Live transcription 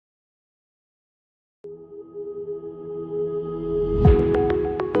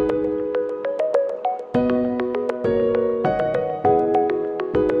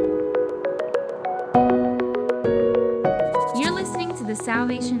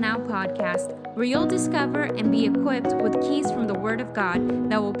Now podcast, where you'll discover and be equipped with keys from the Word of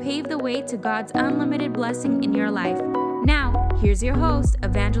God that will pave the way to God's unlimited blessing in your life. Now, here's your host,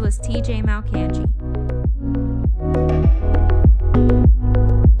 Evangelist TJ Malcanji.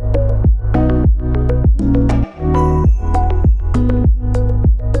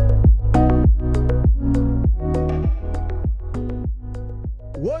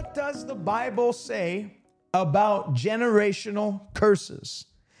 What does the Bible say about generational curses?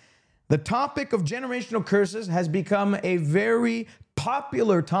 The topic of generational curses has become a very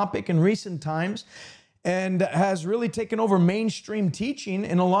popular topic in recent times and has really taken over mainstream teaching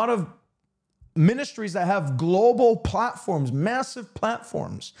in a lot of ministries that have global platforms, massive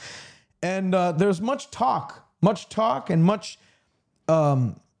platforms. And there's much talk and much,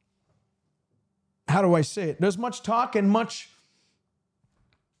 how do I say it? There's much talk and much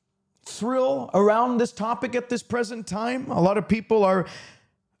thrill around this topic at this present time. A lot of people are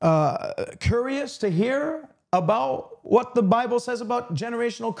curious to hear about what the Bible says about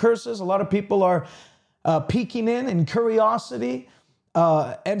generational curses. A lot of people are peeking in curiosity.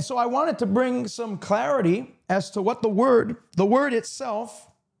 And so I wanted to bring some clarity as to what the word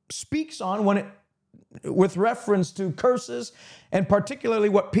itself speaks on with reference to curses, and particularly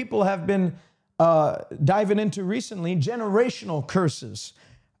what people have been diving into recently, generational curses.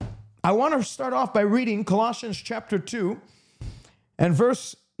 I want to start off by reading Colossians chapter 2 and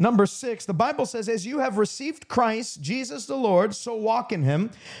verse number 6. The Bible says, "As you have received Christ, Jesus the Lord, so walk in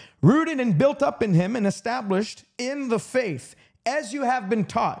him, rooted and built up in him and established in the faith, as you have been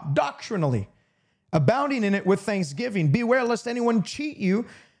taught, doctrinally, abounding in it with thanksgiving. Beware lest anyone cheat you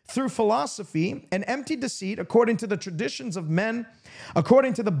through philosophy and empty deceit, according to the traditions of men,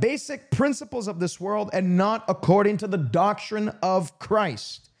 according to the basic principles of this world, and not according to the doctrine of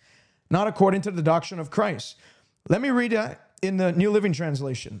Christ." Not according to the doctrine of Christ. Let me read it in the New Living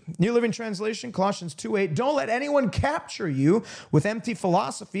Translation. New Living Translation, Colossians 2:8. "Don't let anyone capture you with empty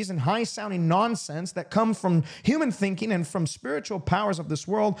philosophies and high-sounding nonsense that come from human thinking and from spiritual powers of this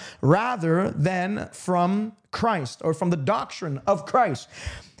world, rather than from Christ," or from the doctrine of Christ.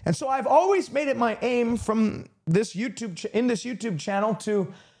 And so I've always made it my aim from this YouTube channel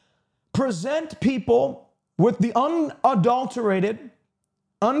to present people with the unadulterated,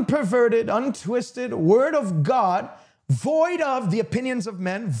 unperverted, untwisted Word of God, void of the opinions of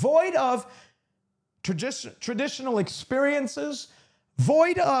men, void of traditional experiences,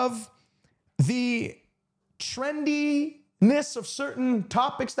 void of the trendiness of certain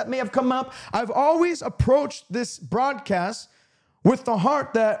topics that may have come up. I've always approached this broadcast with the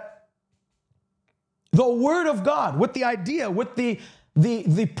heart that the Word of God, with the idea, with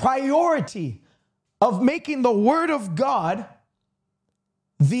the priority of making the Word of God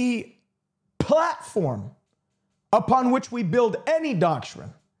the platform upon which we build any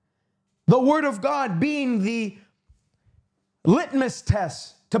doctrine. The Word of God being the litmus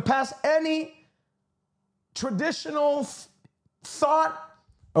test to pass any traditional thought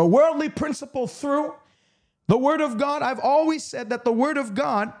or worldly principle through. The Word of God, I've always said that the Word of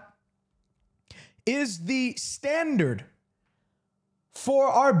God is the standard for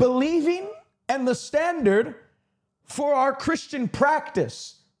our believing and the standard for our Christian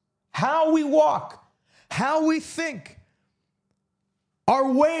practice, how we walk, how we think,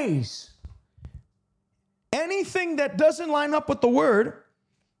 our ways. Anything that doesn't line up with the Word,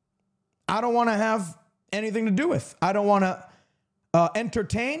 I don't want to have anything to do with. I don't want to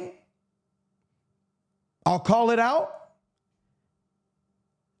entertain. I'll call it out,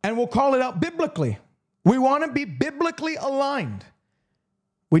 and we'll call it out biblically. We want to be biblically aligned.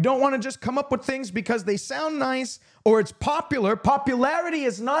 We don't want to just come up with things because they sound nice or it's popular. Popularity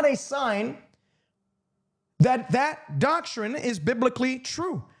is not a sign that doctrine is biblically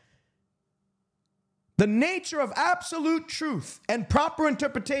true. The nature of absolute truth and proper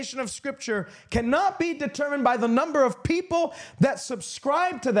interpretation of Scripture cannot be determined by the number of people that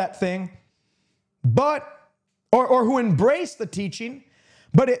subscribe to that thing, or who embrace the teaching,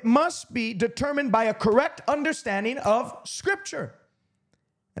 but it must be determined by a correct understanding of Scripture.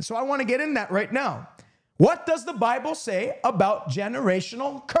 And so I want to get in that right now. What does the Bible say about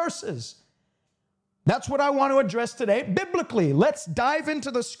generational curses? That's what I want to address today, biblically. Let's dive into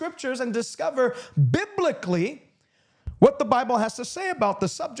the Scriptures and discover biblically what the Bible has to say about the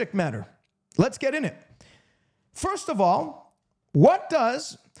subject matter. Let's get in it. First of all,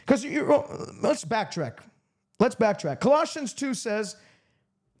 let's backtrack. Colossians 2 says,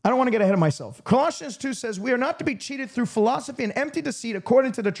 I don't want to get ahead of myself. Colossians 2 says, "We are not to be cheated through philosophy and empty deceit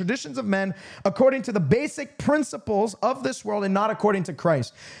according to the traditions of men, according to the basic principles of this world, and not according to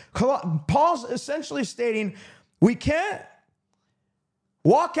Christ." Paul's essentially stating, we can't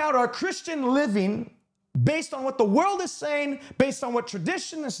walk out our Christian living based on what the world is saying, based on what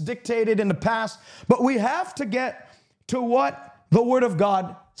tradition has dictated in the past, but we have to get to what the Word of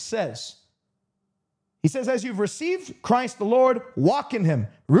God says. He says, as you've received Christ the Lord, walk in him,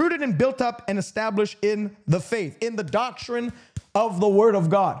 rooted and built up and established in the faith, in the doctrine of the Word of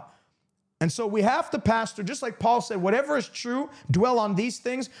God. And so we have to pass through, just like Paul said, whatever is true, dwell on these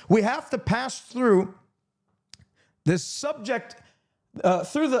things. We have to pass through this subject,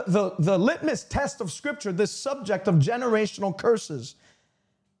 through the litmus test of Scripture, this subject of generational curses.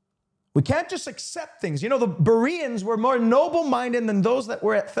 We can't just accept things. You know, the Bereans were more noble-minded than those that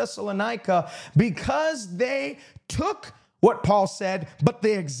were at Thessalonica because they took what Paul said, but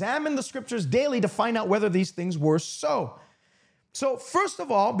they examined the Scriptures daily to find out whether these things were so. So first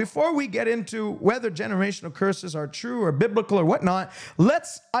of all, before we get into whether generational curses are true or biblical or whatnot,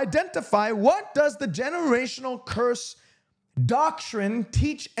 let's identify what does the generational curse doctrine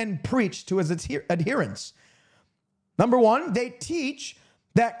teach and preach to its adherents. Number one, they teach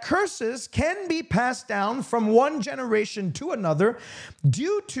that curses can be passed down from one generation to another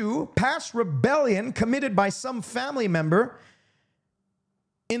due to past rebellion committed by some family member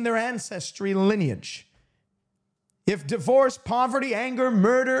in their ancestry lineage. If divorce, poverty, anger,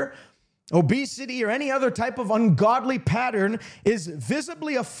 murder, obesity, or any other type of ungodly pattern is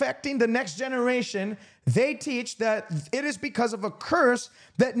visibly affecting the next generation, they teach that it is because of a curse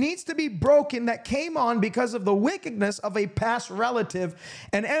that needs to be broken that came on because of the wickedness of a past relative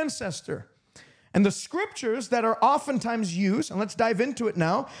and ancestor. And the scriptures that are oftentimes used, and let's dive into it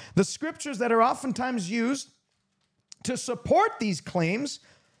now, the scriptures that are oftentimes used to support these claims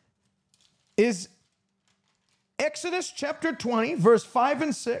is Exodus chapter 20, verse 5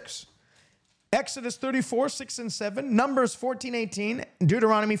 and 6, Exodus 34, 6 and 7, Numbers 14, 18,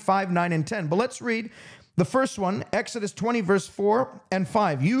 Deuteronomy 5, 9 and 10. But let's read the first one, Exodus 20, verse 4 and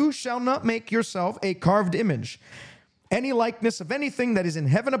 5. You shall not make yourself a carved image, any likeness of anything that is in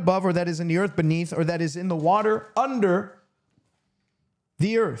heaven above, or that is in the earth beneath, or that is in the water under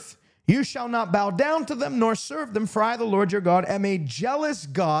the earth. You shall not bow down to them, nor serve them, for I, the Lord your God, am a jealous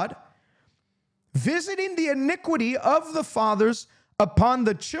God, visiting the iniquity of the fathers upon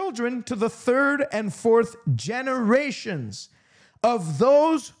the children to the third and fourth generations of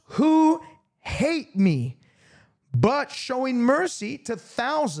those who hate me, but showing mercy to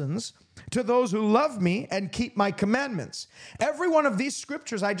thousands, to those who love me and keep my commandments. Every one of these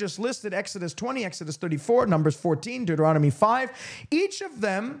scriptures I just listed, Exodus 20, Exodus 34, Numbers 14, Deuteronomy 5, each of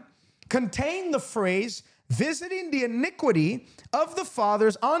them contain the phrase, visiting the iniquity of the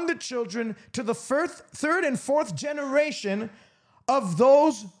fathers on the children to the third and fourth generation of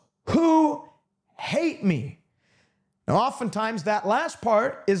those who hate me. Now, oftentimes that last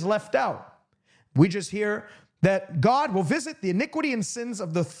part is left out. We just hear that God will visit the iniquity and sins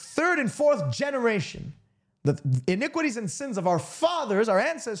of the third and fourth generation. The iniquities and sins of our fathers, our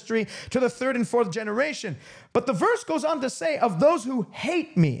ancestry, to the third and fourth generation. But the verse goes on to say, of those who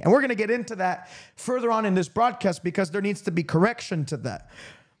hate me. And we're going to get into that further on in this broadcast because there needs to be correction to that.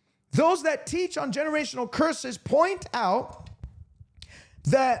 Those that teach on generational curses point out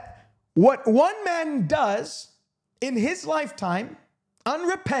that what one man does in his lifetime,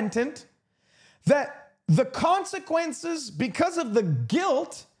 unrepentant, that the consequences because of the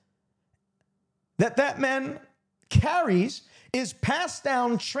guilt that man carries is passed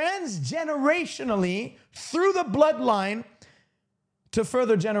down transgenerationally through the bloodline to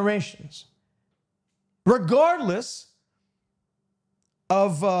further generations, regardless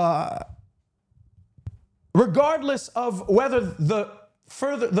of whether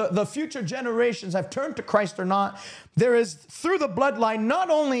the future generations have turned to Christ or not. There is through the bloodline not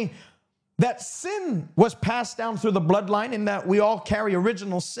only that sin was passed down through the bloodline in that we all carry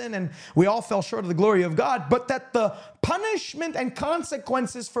original sin and we all fell short of the glory of God, but that the punishment and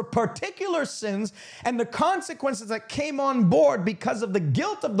consequences for particular sins and the consequences that came on board because of the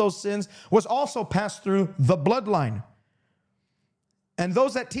guilt of those sins was also passed through the bloodline. And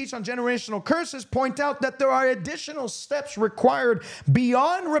those that teach on generational curses point out that there are additional steps required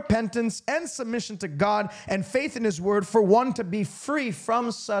beyond repentance and submission to God and faith in His word for one to be free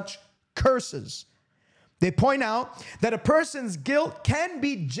from such curses. They point out that a person's guilt can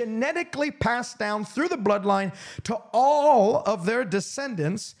be genetically passed down through the bloodline to all of their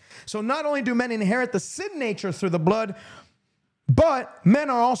descendants. So not only do men inherit the sin nature through the blood, but men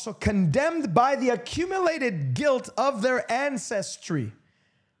are also condemned by the accumulated guilt of their ancestry.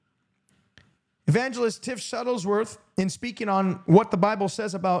 Evangelist Tiff Shuttlesworth, in speaking on what the Bible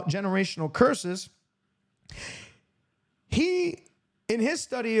says about generational curses, he, in his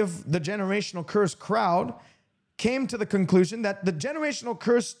study of the generational curse crowd, came to the conclusion that the generational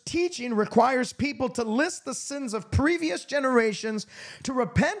curse teaching requires people to list the sins of previous generations, to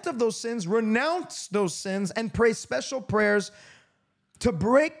repent of those sins, renounce those sins, and pray special prayers to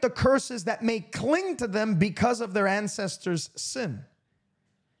break the curses that may cling to them because of their ancestors' sin.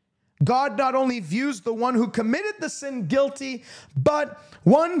 God not only views the one who committed the sin guilty, but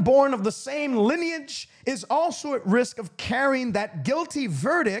one born of the same lineage is also at risk of carrying that guilty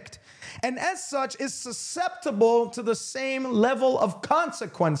verdict, and as such is susceptible to the same level of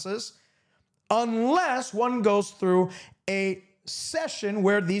consequences unless one goes through a session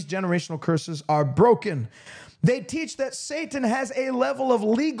where these generational curses are broken. They teach that Satan has a level of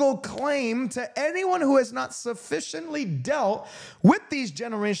legal claim to anyone who has not sufficiently dealt with these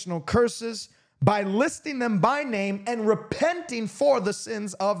generational curses by listing them by name and repenting for the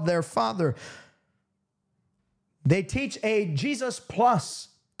sins of their father. They teach a Jesus plus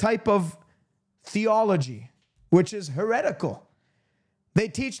type of theology, which is heretical. They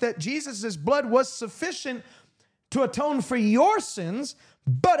teach that Jesus' blood was sufficient to atone for your sins,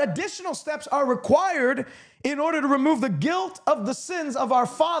 but additional steps are required in order to remove the guilt of the sins of our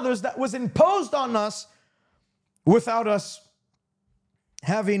fathers that was imposed on us without us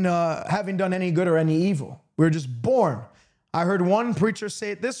having done any good or any evil. We were just born. I heard one preacher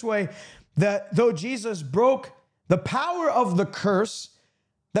say it this way, that though Jesus broke the power of the curse,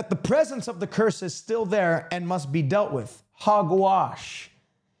 that the presence of the curse is still there and must be dealt with. Hogwash.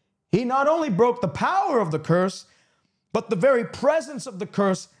 He not only broke the power of the curse, but the very presence of the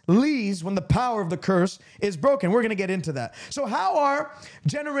curse leaves when the power of the curse is broken. We're going to get into that. So how are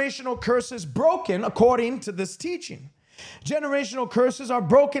generational curses broken according to this teaching? Generational curses are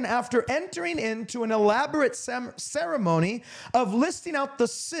broken after entering into an elaborate ceremony of listing out the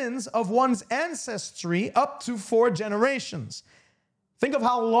sins of one's ancestry up to 4 generations. Think of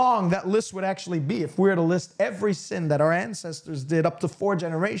how long that list would actually be if we were to list every sin that our ancestors did up to 4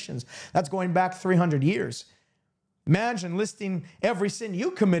 generations. That's going back 300 years. Imagine listing every sin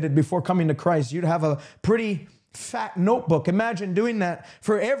you committed before coming to Christ. You'd have a pretty fat notebook. Imagine doing that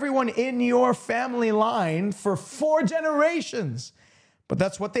for everyone in your family line for 4 generations. But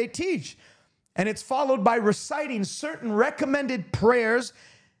that's what they teach. And it's followed by reciting certain recommended prayers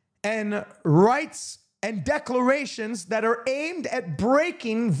and rites and declarations that are aimed at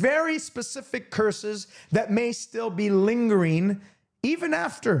breaking very specific curses that may still be lingering even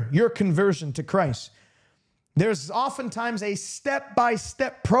after your conversion to Christ. There's oftentimes a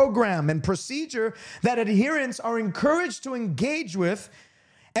step-by-step program and procedure that adherents are encouraged to engage with,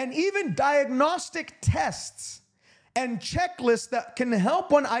 and even diagnostic tests and checklists that can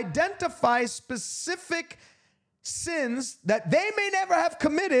help one identify specific sins that they may never have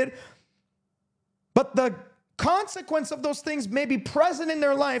committed, but the consequence of those things may be present in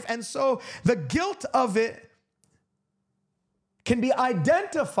their life, and so the guilt of it can be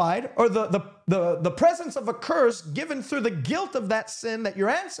identified, or the presence of a curse given through the guilt of that sin that your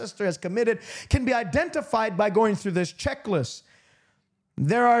ancestor has committed can be identified by going through this checklist.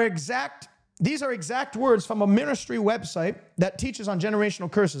 These are exact words from a ministry website that teaches on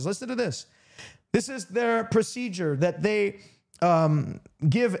generational curses. Listen to this. This is their procedure that they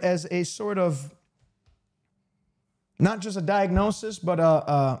give as a sort of, not just a diagnosis, but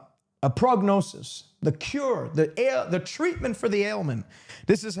a prognosis, the cure, the treatment for the ailment.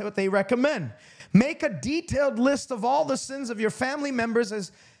 This is what they recommend. Make a detailed list of all the sins of your family members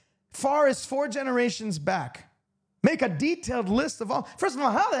as far as 4 generations back. Make a detailed list of all. First of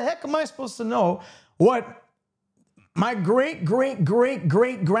all, how the heck am I supposed to know what my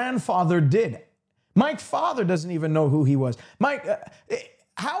great-great-great-great-grandfather did? My father doesn't even know who he was.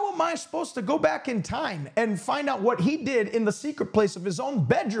 How am I supposed to go back in time and find out what he did in the secret place of his own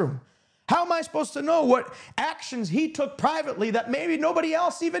bedroom? How am I supposed to know what actions he took privately that maybe nobody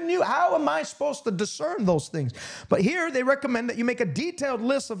else even knew? How am I supposed to discern those things? But here they recommend that you make a detailed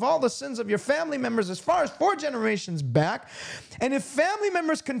list of all the sins of your family members as far as 4 generations back. And if family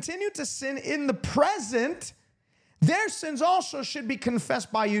members continue to sin in the present, their sins also should be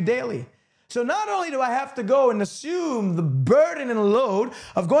confessed by you daily. So not only do I have to go and assume the burden and load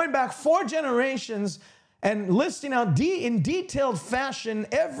of going back 4 generations and listing out in detailed fashion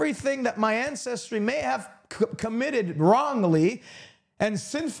everything that my ancestry may have committed wrongly and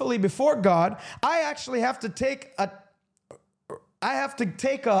sinfully before God, I actually have to take a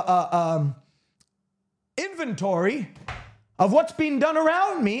inventory of what's being done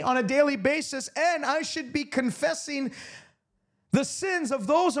around me on a daily basis, and I should be confessing the sins of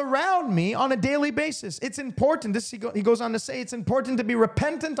those around me on a daily basis. It's important. He goes on to say, it's important to be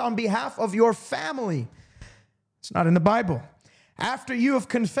repentant on behalf of your family. It's not in the Bible. After you have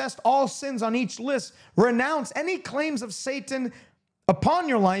confessed all sins on each list, renounce any claims of Satan upon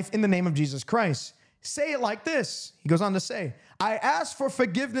your life in the name of Jesus Christ. Say it like this. He goes on to say, I ask for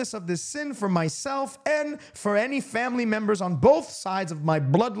forgiveness of this sin for myself and for any family members on both sides of my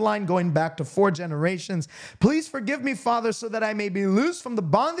bloodline going back to 4 generations. Please forgive me, Father, so that I may be loosed from the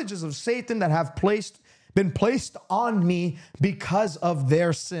bondages of Satan that have been placed on me because of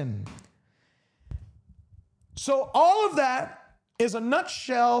their sin. So all of that is a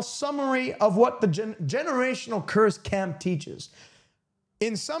nutshell summary of what the generational curse camp teaches.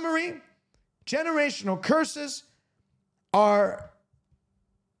 In summary, generational curses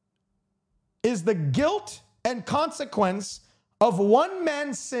is the guilt and consequence of one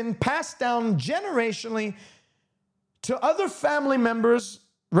man's sin passed down generationally to other family members,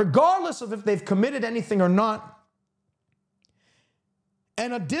 regardless of if they've committed anything or not.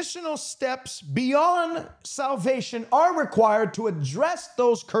 And additional steps beyond salvation are required to address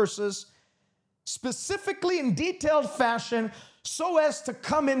those curses specifically in detailed fashion so as to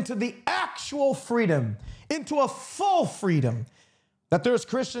come into the actual freedom, into a full freedom. That there's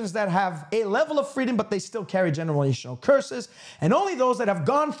Christians that have a level of freedom, but they still carry generational curses. And only those that have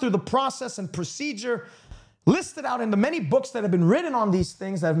gone through the process and procedure listed out in the many books that have been written on these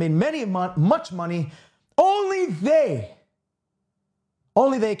things that have made much money, only they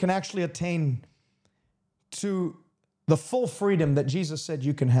can actually attain to the full freedom that Jesus said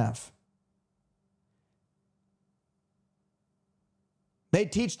you can have. They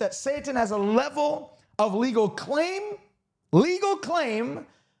teach that Satan has a level of legal claim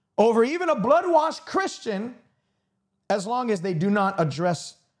over even a blood-washed Christian as long as they do not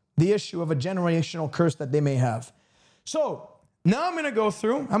address the issue of a generational curse that they may have. So now I'm going to go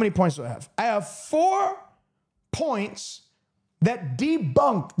through, how many points do I have? I have 4 points that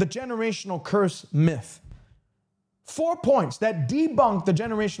debunk the generational curse myth. 4 points that debunk the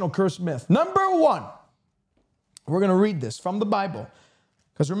generational curse myth. Number 1, we're going to read this from the Bible.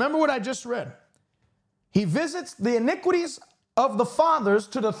 Because remember what I just read. He visits the iniquities of the fathers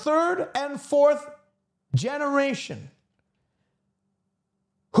to the 3rd and 4th generation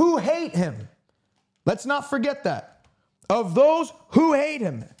who hate him. Let's not forget that. Of those who hate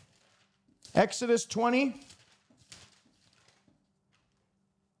him. Exodus 20,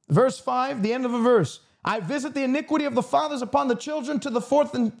 verse 5, the end of a verse. I visit the iniquity of the fathers upon the children to the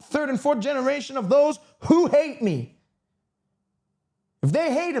 3rd and 4th generation of those who hate me. If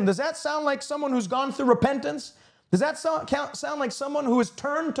they hate him, does that sound like someone who's gone through repentance? Does that sound like someone who has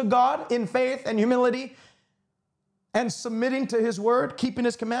turned to God in faith and humility and submitting to his word, keeping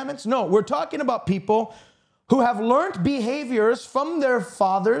his commandments? No, we're talking about people who have learned behaviors from their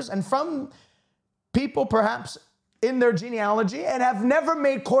fathers and from people perhaps in their genealogy and have never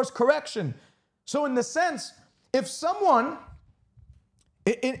made course correction. So in the sense, if someone,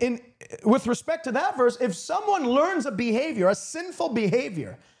 with respect to that verse, if someone learns a behavior, a sinful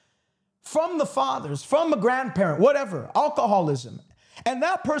behavior from the fathers, from a grandparent, whatever, alcoholism, and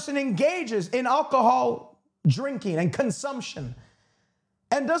that person engages in alcohol drinking and consumption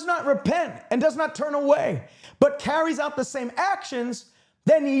and does not repent and does not turn away, but carries out the same actions,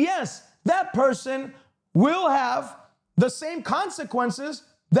 then yes, that person will have the same consequences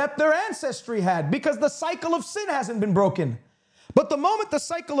that their ancestry had because the cycle of sin hasn't been broken. But the moment the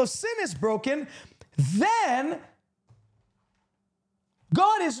cycle of sin is broken, then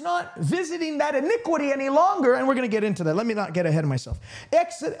God is not visiting that iniquity any longer. And we're going to get into that. Let me not get ahead of myself.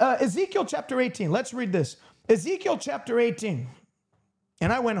 Ezekiel chapter 18. Let's read this. Ezekiel chapter 18.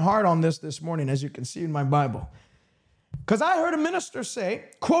 And I went hard on this morning, as you can see in my Bible. Because I heard a minister say,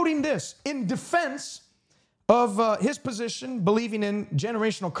 quoting this, in defense of his position, believing in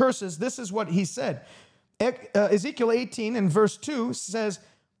generational curses, this is what he said. Ezekiel 18 and verse 2 says,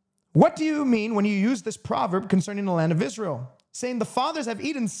 what do you mean when you use this proverb concerning the land of Israel? Saying the fathers have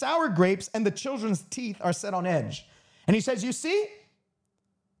eaten sour grapes and the children's teeth are set on edge. And he says, you see,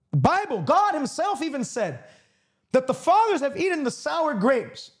 the Bible, God himself even said that the fathers have eaten the sour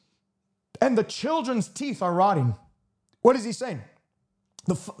grapes and the children's teeth are rotting. What is he saying?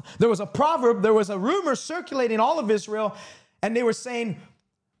 There was a proverb, there was a rumor circulating all of Israel, and they were saying,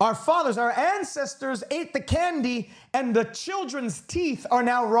 our fathers, our ancestors ate the candy and the children's teeth are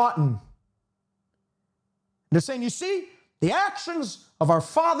now rotten. They're saying, you see, the actions of our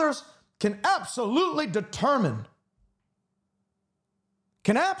fathers can absolutely determine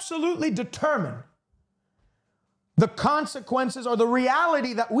the consequences or the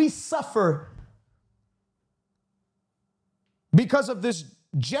reality that we suffer because of this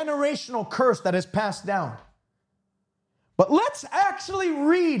generational curse that is passed down. But let's actually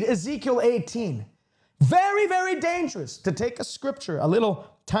read Ezekiel 18. Very, very dangerous to take a scripture, a little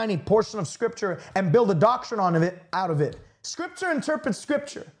tiny portion of scripture, and build a doctrine out of it. Scripture interprets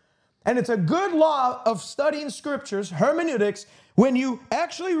scripture. And it's a good law of studying scriptures, hermeneutics, when you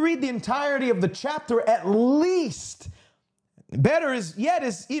actually read the entirety of the chapter at least. Better is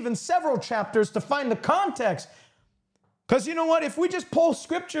even several chapters to find the context. Because you know what? If we just pull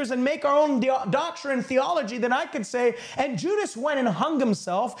scriptures and make our own doctrine and theology, then I could say, and Judas went and hung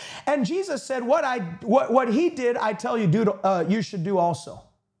himself, and Jesus said, what he did, I tell you, you should do also.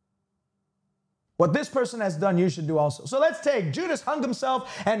 What this person has done, you should do also. So let's take Judas hung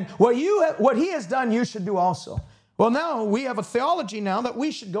himself, and what he has done, you should do also. Well, now we have a theology now that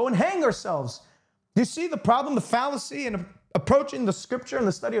we should go and hang ourselves. You see the problem, the fallacy, in approaching the scripture and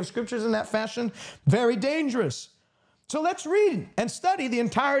the study of scriptures in that fashion? Very dangerous. So let's read and study the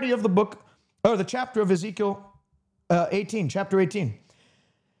entirety of the book, or the chapter of Ezekiel 18, chapter 18.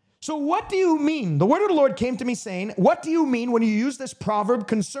 So what do you mean? The word of the Lord came to me saying, what do you mean when you use this proverb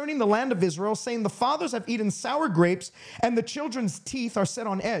concerning the land of Israel, saying the fathers have eaten sour grapes and the children's teeth are set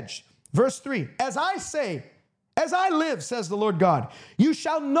on edge? Verse 3, as I live, says the Lord God, you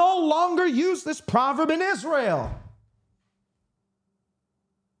shall no longer use this proverb in Israel.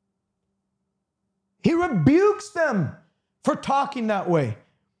 He rebukes them for talking that way.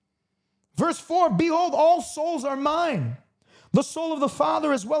 Verse 4, behold, all souls are mine. The soul of the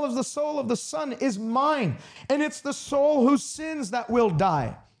Father as well as the soul of the Son is mine. And it's the soul who sins that will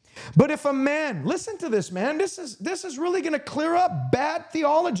die. But if a man, listen to this, man, this is really going to clear up bad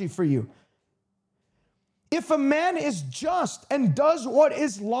theology for you. If a man is just and does what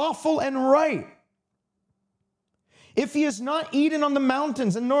is lawful and right, if he has not eaten on the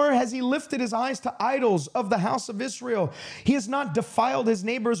mountains, and nor has he lifted his eyes to idols of the house of Israel, he has not defiled his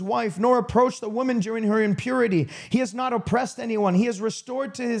neighbor's wife, nor approached a woman during her impurity. He has not oppressed anyone. He has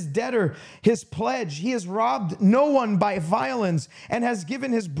restored to his debtor his pledge. He has robbed no one by violence, and has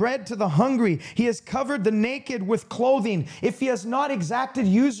given his bread to the hungry. He has covered the naked with clothing. If he has not exacted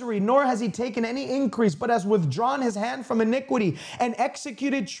usury, nor has he taken any increase, but has withdrawn his hand from iniquity, and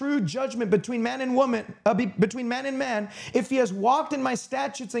executed true judgment between man and woman, between man and man, if he has walked in my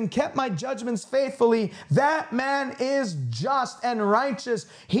statutes and kept my judgments faithfully, that man is just and righteous.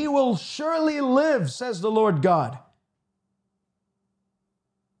 He will surely live, says the Lord God.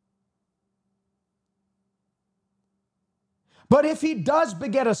 But if he does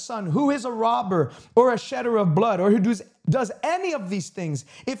beget a son who is a robber or a shedder of blood, or who does any of these things,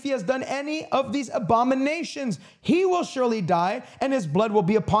 if he has done any of these abominations, he will surely die, and his blood will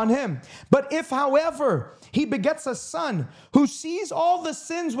be upon him. But if, however, he begets a son who sees all the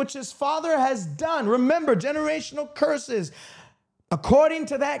sins which his father has done, remember, generational curses, according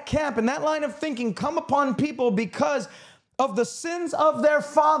to that camp and that line of thinking, come upon people because of the sins of their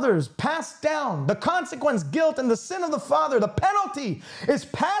fathers passed down. The consequence, guilt, and the sin of the father, the penalty is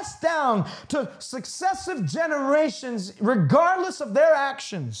passed down to successive generations, regardless of their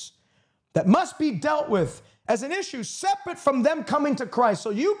actions, that must be dealt with as an issue separate from them coming to Christ.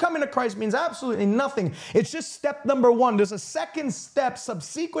 So you coming to Christ means absolutely nothing. It's just step number one. There's a second step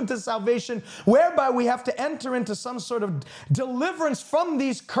subsequent to salvation, whereby we have to enter into some sort of deliverance from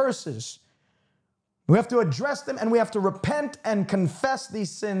these curses. We have to address them, and we have to repent and confess these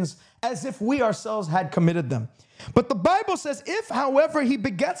sins as if we ourselves had committed them. But the Bible says, if, however, he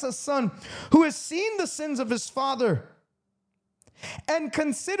begets a son who has seen the sins of his father and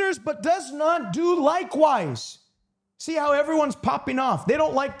considers but does not do likewise. See how everyone's popping off. They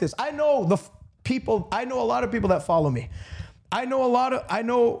don't like this. I know a lot of people that follow me. I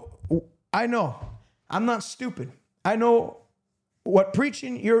know. I'm not stupid. I know what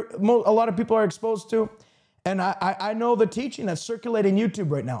preaching a lot of people are exposed to. And I know the teaching that's circulating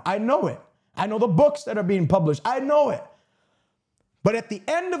YouTube right now. I know it. I know the books that are being published. I know it. But at the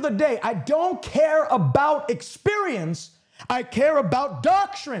end of the day, I don't care about experience. I care about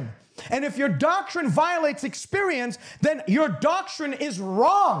doctrine. And if your doctrine violates experience, then your doctrine is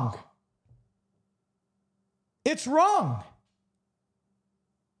wrong. It's wrong.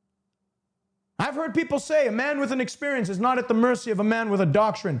 I've heard people say a man with an experience is not at the mercy of a man with a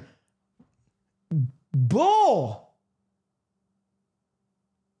doctrine. Bull.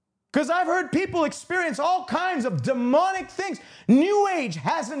 Because I've heard people experience all kinds of demonic things. New Age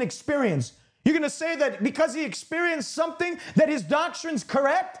has an experience. You're going to say that because he experienced something that his doctrine's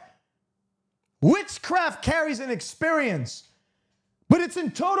correct? Witchcraft carries an experience, but it's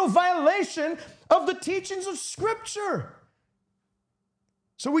in total violation of the teachings of Scripture.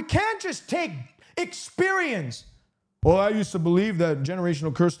 So we can't just take experience. Well, I used to believe that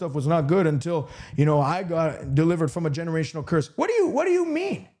generational curse stuff was not good until, I got delivered from a generational curse. What do you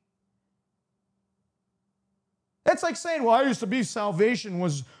mean? It's like saying, well, I used to be salvation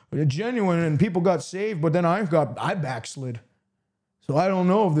was genuine and people got saved, but then I backslid. So I don't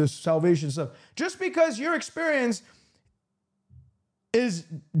know of this salvation stuff. Just because your experience is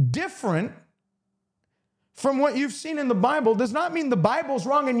different from what you've seen in the Bible does not mean the Bible's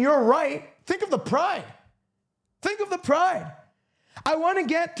wrong and you're right. Think of the pride. Think of the pride. I want to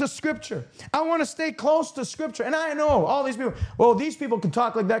get to Scripture. I want to stay close to Scripture. And I know all these people, well, these people can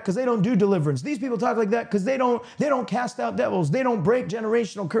talk like that because they don't do deliverance. These people talk like that because they don't cast out devils. They don't break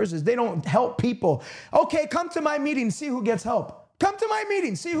generational curses. They don't help people. Okay, come to my meeting, see who gets help. Come to my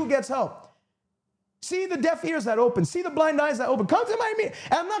meeting, see who gets help. See the deaf ears that open. See the blind eyes that open. Come to my meeting.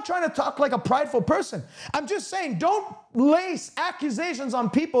 And I'm not trying to talk like a prideful person. I'm just saying, don't lace accusations on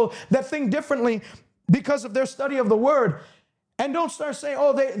people that think differently because of their study of the Word. And don't start saying,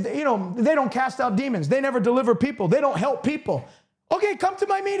 oh, they don't cast out demons. They never deliver people. They don't help people. Okay, come to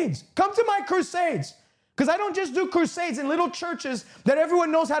my meetings. Come to my crusades. Because I don't just do crusades in little churches that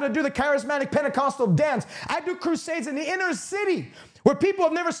everyone knows how to do the charismatic Pentecostal dance. I do crusades in the inner city where people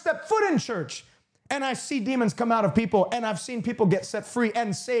have never stepped foot in church. And I see demons come out of people, and I've seen people get set free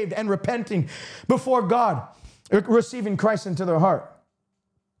and saved and repenting before God, receiving Christ into their heart.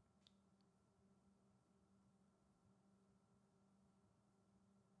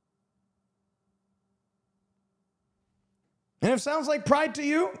 And if it sounds like pride to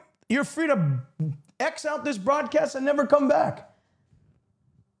you, you're free to X out this broadcast and never come back.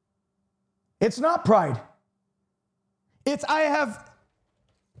 It's not pride. It's I have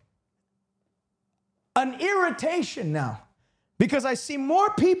an irritation now because I see more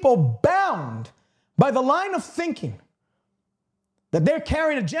people bound by the line of thinking that they're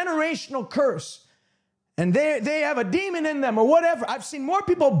carrying a generational curse and they have a demon in them or whatever. I've seen more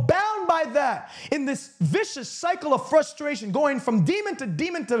people bound by that in this vicious cycle of frustration, going from demon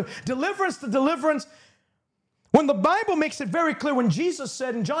to deliverance to deliverance. When the Bible makes it very clear, when Jesus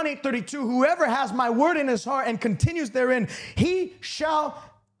said in John 8:32, whoever has my word in his heart and continues therein, he shall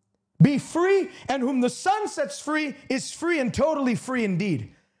be free, and whom the Son sets free is free and totally free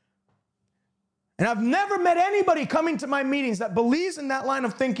indeed. And I've never met anybody coming to my meetings that believes in that line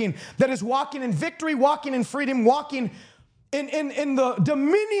of thinking, that is walking in victory, walking in freedom, walking in the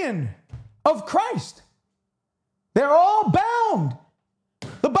dominion of Christ. They're all bound.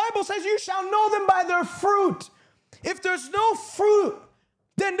 The Bible says you shall know them by their fruit. If there's no fruit,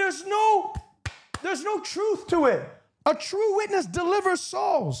 then there's no truth to it. A true witness delivers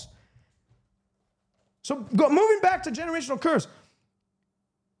souls. So moving back to generational curse,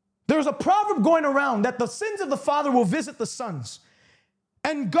 there's a proverb going around that the sins of the father will visit the sons.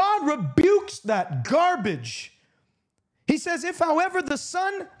 And God rebukes that garbage. He says, if however the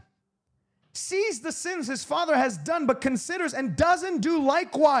son sees the sins his father has done, but considers and doesn't do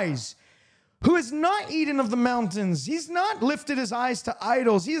likewise, who has not eaten of the mountains, he's not lifted his eyes to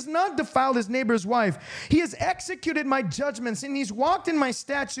idols, he has not defiled his neighbor's wife, he has executed my judgments, and he's walked in my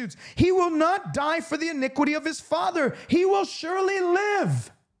statutes, he will not die for the iniquity of his father, he will surely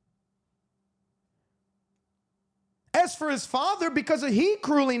live. As for his father, because of he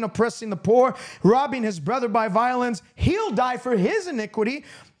cruelly and oppressing the poor, robbing his brother by violence, he'll die for his iniquity.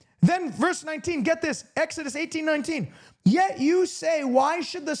 Then verse 19, get this, Exodus 18:19. Yet you say, why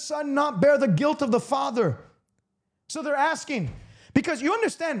should the son not bear the guilt of the father? So they're asking, because you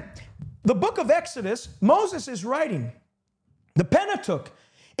understand, the book of Exodus, Moses is writing. The Pentateuch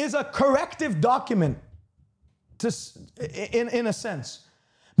is a corrective document in a sense.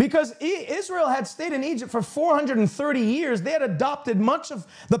 Because Israel had stayed in Egypt for 430 years. They had adopted much of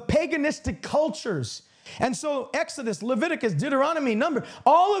the paganistic cultures. And so Exodus, Leviticus, Deuteronomy, Numbers,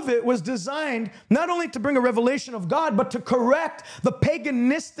 all of it was designed not only to bring a revelation of God, but to correct the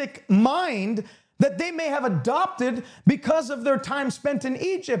paganistic mind that they may have adopted because of their time spent in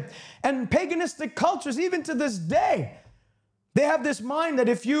Egypt. And paganistic cultures, even to this day, they have this mind that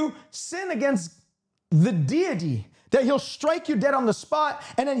if you sin against the deity, that he'll strike you dead on the spot,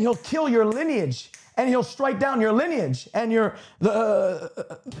 and then he'll kill your lineage, and he'll strike down your lineage and the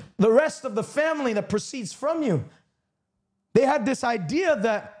rest of the family that proceeds from you. They had this idea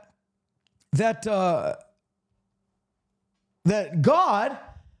that God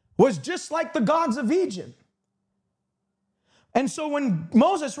was just like the gods of Egypt. And so when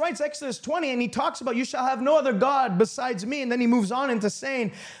Moses writes Exodus 20 and he talks about you shall have no other God besides me, and then he moves on into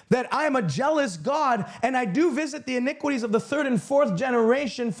saying that I am a jealous God and I do visit the iniquities of the third and fourth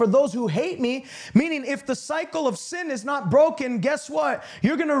generation for those who hate me, meaning if the cycle of sin is not broken, guess what?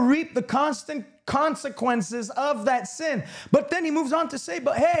 You're going to reap the constant consequences of that sin. But then he moves on to say,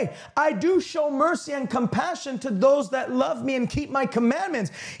 but hey, I do show mercy and compassion to those that love me and keep my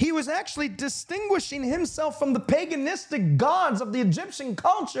commandments. He was actually distinguishing himself from the paganistic gods of the Egyptian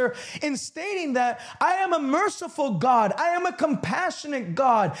culture in stating that I am a merciful God. I am a compassionate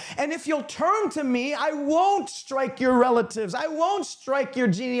God. And if you'll turn to me, I won't strike your relatives. I won't strike your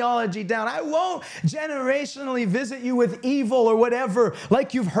genealogy down. I won't generationally visit you with evil or whatever,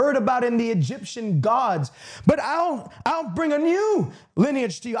 like you've heard about in the Egyptian gods. But I'll bring a new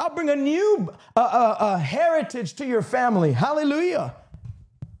lineage to you. I'll bring a new heritage to your family. Hallelujah.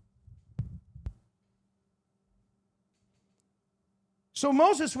 So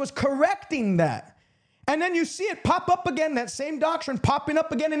Moses was correcting that. And then you see it pop up again, that same doctrine popping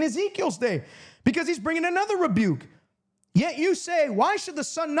up again in Ezekiel's day, because he's bringing another rebuke. Yet you say, why should the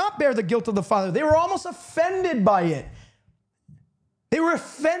son not bear the guilt of the father? They were almost offended by it. They were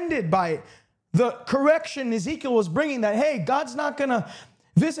offended by it. The correction Ezekiel was bringing that, hey, God's not going to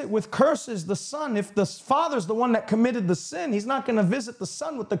visit with curses the son. If the father's the one that committed the sin, he's not going to visit the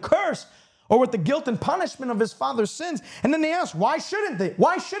son with the curse or with the guilt and punishment of his father's sins. And then they ask, why shouldn't they?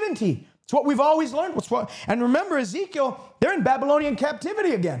 Why shouldn't he? It's what we've always learned. And remember, Ezekiel, they're in Babylonian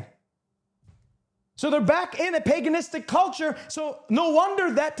captivity again. So they're back in a paganistic culture. So no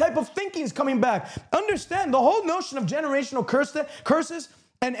wonder that type of thinking is coming back. Understand, the whole notion of generational curses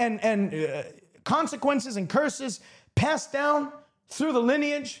and consequences and curses passed down through the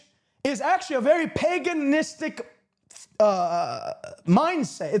lineage is actually a very paganistic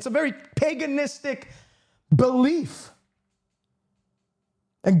mindset. It's a very paganistic belief.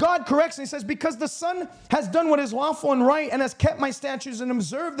 And God corrects and he says, because the son has done what is lawful and right and has kept my statutes and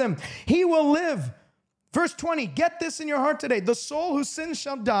observed them, he will live. Verse 20, get this in your heart today. The soul who sins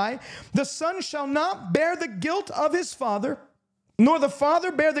shall die. The son shall not bear the guilt of his father, nor the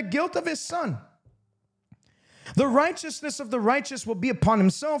father bear the guilt of his son. The righteousness of the righteous will be upon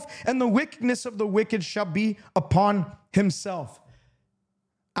himself, and the wickedness of the wicked shall be upon himself.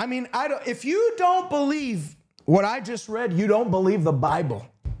 I mean, if you don't believe what I just read, you don't believe the Bible.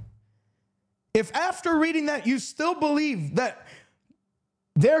 If after reading that you still believe that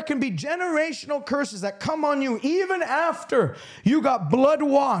there can be generational curses that come on you even after you got blood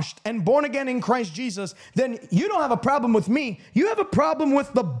washed and born again in Christ Jesus, then you don't have a problem with me. You have a problem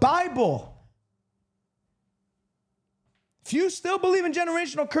with the Bible. If you still believe in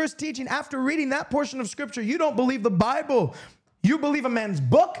generational curse teaching after reading that portion of Scripture, you don't believe the Bible. You believe a man's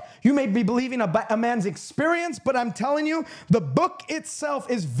book. You may be believing a man's experience, but I'm telling you, the book itself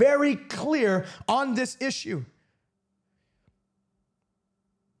is very clear on this issue.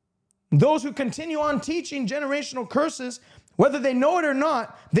 Those who continue on teaching generational curses, whether they know it or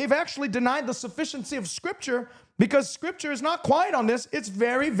not, they've actually denied the sufficiency of Scripture, because Scripture is not quiet on this. It's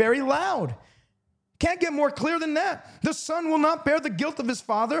very, very loud. Can't get more clear than that. The son will not bear the guilt of his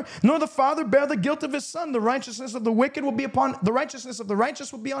father, nor the father bear the guilt of his son. The righteousness of the wicked will be upon, the righteousness of the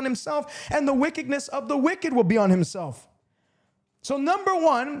righteous will be on himself, and the wickedness of the wicked will be on himself. So number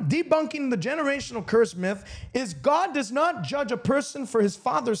one, debunking the generational curse myth is God does not judge a person for his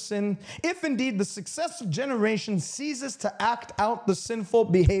father's sin if indeed the successive generation ceases to act out the sinful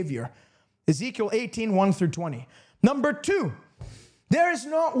behavior. Ezekiel 18, 1 through 20. Number two, there is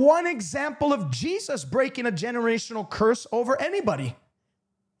not one example of Jesus breaking a generational curse over anybody.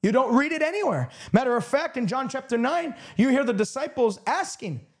 You don't read it anywhere. Matter of fact, in John chapter 9, you hear the disciples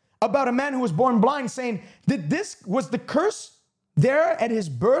asking about a man who was born blind, saying, was the curse there at his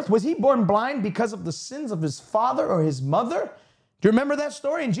birth? Was he born blind because of the sins of his father or his mother? Do you remember that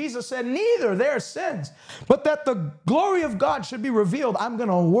story? And Jesus said, neither their sins, but that the glory of God should be revealed. I'm going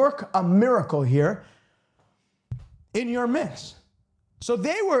to work a miracle here in your midst. So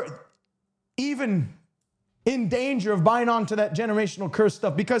they were even in danger of buying onto that generational curse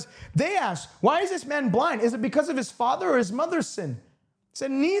stuff, because they asked, why is this man blind? Is it because of his father or his mother's sin? He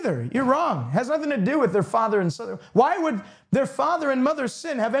said, neither. You're wrong. It has nothing to do with their father and son. Why would their father and mother's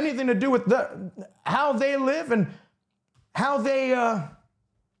sin have anything to do with how they live and how they,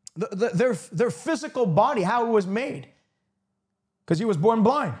 their physical body, how it was made? Because he was born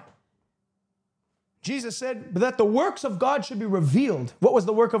blind. Jesus said that the works of God should be revealed. What was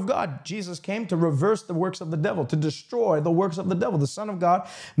the work of God? Jesus came to reverse the works of the devil, to destroy the works of the devil. The Son of God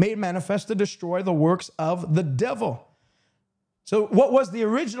made manifest to destroy the works of the devil. So what was the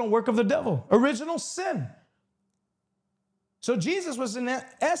original work of the devil? Original sin. So Jesus was in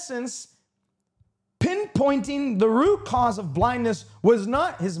essence pinpointing the root cause of blindness was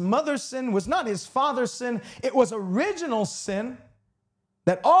not his mother's sin, was not his father's sin. It was original sin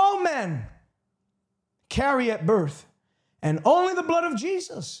that all men carry at birth. And only the blood of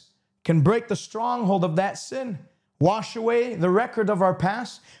Jesus can break the stronghold of that sin, wash away the record of our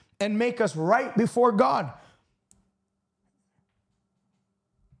past, and make us right before God.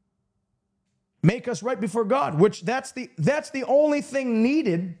 Make us right before God, which that's the only thing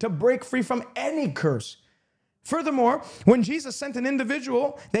needed to break free from any curse. Furthermore, when Jesus sent an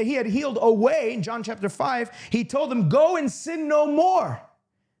individual that he had healed away, in John chapter 5, he told him, go and sin no more,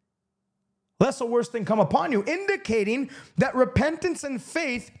 lest the worst thing come upon you, indicating that repentance and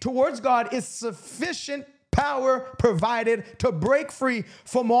faith towards God is sufficient power provided to break free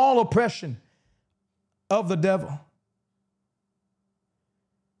from all oppression of the devil.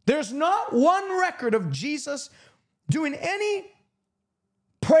 There's not one record of Jesus doing any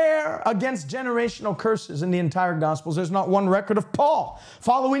prayer against generational curses in the entire Gospels. There's not one record of Paul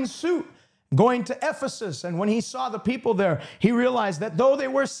following suit, going to Ephesus. And when he saw the people there, he realized that though they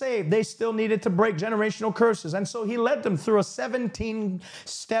were saved, they still needed to break generational curses. And so he led them through a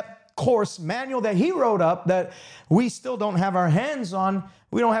 17-step course manual that he wrote up that we still don't have our hands on.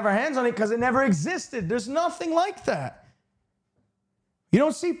 We don't have our hands on it because it never existed. There's nothing like that. You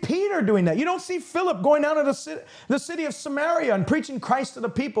don't see Peter doing that. You don't see Philip going down to the city of Samaria and preaching Christ to the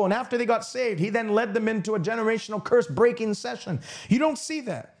people. And after they got saved, he then led them into a generational curse breaking session. You don't see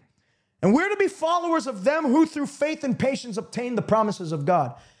that. And we're to be followers of them who through faith and patience obtain the promises of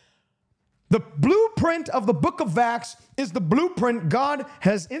God. The blueprint of the book of Acts is the blueprint God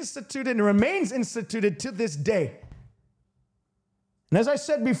has instituted and remains instituted to this day. And as I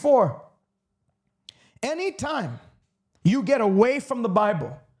said before, anytime you get away from the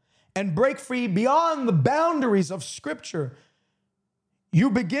Bible and break free beyond the boundaries of Scripture, you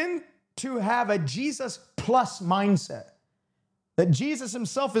begin to have a Jesus plus mindset. That Jesus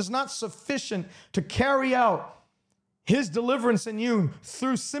himself is not sufficient to carry out his deliverance in you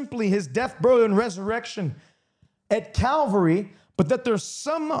through simply his death, burial, and resurrection at Calvary, but that there's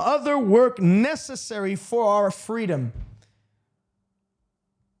some other work necessary for our freedom.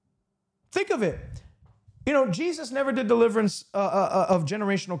 Think of it. You know, Jesus never did deliverance of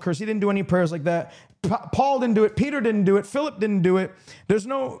generational curse. He didn't do any prayers like that. Paul didn't do it. Peter didn't do it. Philip didn't do it. There's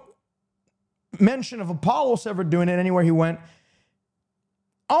no mention of Apollos ever doing it anywhere he went.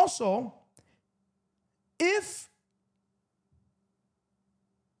 Also, if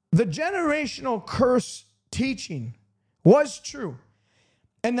the generational curse teaching was true,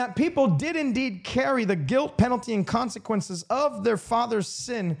 and that people did indeed carry the guilt, penalty, and consequences of their father's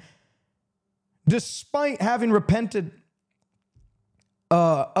sin, despite having repented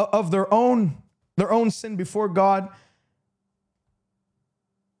of their own sin before God,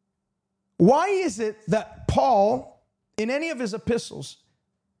 why is it that Paul, in any of his epistles,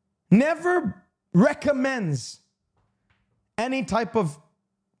 never recommends any type of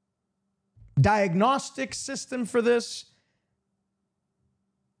diagnostic system for this?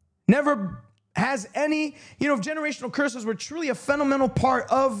 Never has any, if generational curses were truly a fundamental part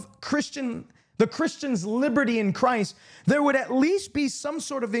of the Christian's liberty in Christ, there would at least be some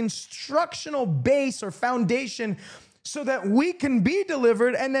sort of instructional base or foundation so that we can be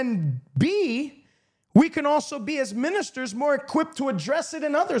delivered, and then we can also be, as ministers, more equipped to address it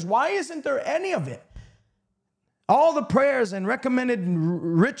in others. Why isn't there any of it? All the prayers and recommended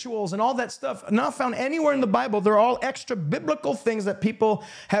rituals and all that stuff not found anywhere in the Bible. They're all extra biblical things that people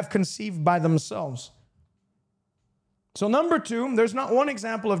have conceived by themselves. So number 2, there's not one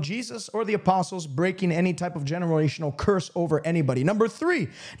example of Jesus or the apostles breaking any type of generational curse over anybody. Number 3,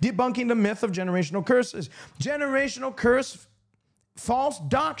 debunking the myth of generational curses. Generational curse, false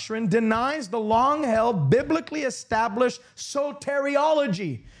doctrine, denies the long-held, biblically established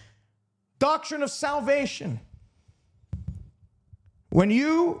soteriology, doctrine of salvation. When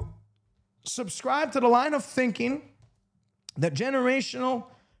you subscribe to the line of thinking that generational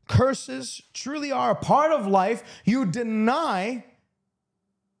curses truly are a part of life, you deny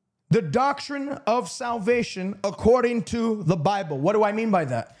the doctrine of salvation according to the Bible. What do I mean by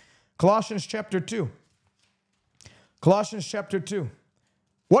that? Colossians chapter 2. Colossians chapter 2.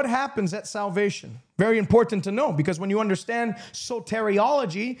 What happens at salvation? Very important to know, because when you understand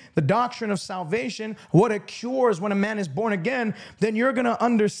soteriology, the doctrine of salvation, what occurs when a man is born again, then you're going to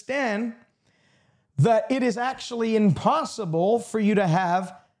understand that it is actually impossible for you to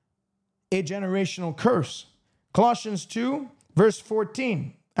have a generational curse. Colossians 2, verse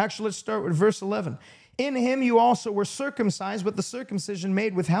 14. Actually, let's start with verse 11. In him you also were circumcised with the circumcision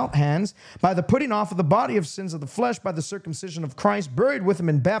made without hands, by the putting off of the body of sins of the flesh, by the circumcision of Christ, buried with him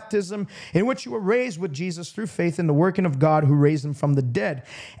in baptism, in which you were raised with Jesus through faith in the working of God who raised him from the dead.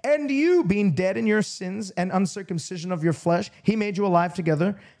 And you, being dead in your sins and uncircumcision of your flesh, he made you alive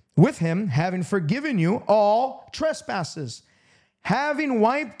together with him, having forgiven you all trespasses, having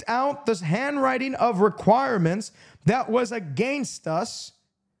wiped out this handwriting of requirements that was against us,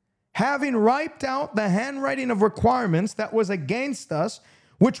 having wiped out the handwriting of requirements that was against us,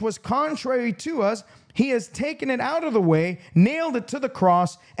 which was contrary to us, he has taken it out of the way, nailed it to the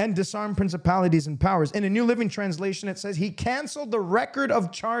cross, and disarmed principalities and powers. In the New Living Translation, it says he canceled the record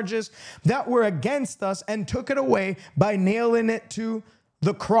of charges that were against us and took it away by nailing it to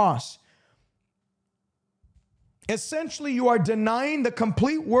the cross. Essentially, you are denying the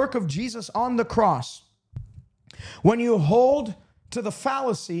complete work of Jesus on the cross when you hold to the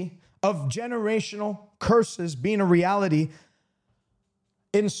fallacy of generational curses being a reality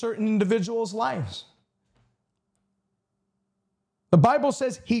in certain individuals' lives. The Bible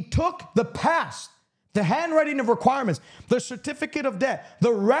says he took the past, the handwriting of requirements, the certificate of debt,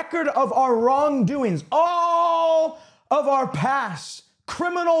 the record of our wrongdoings, all of our past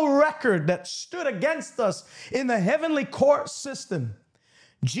criminal record that stood against us in the heavenly court system.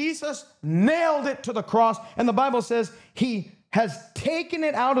 Jesus nailed it to the cross, and the Bible says he has taken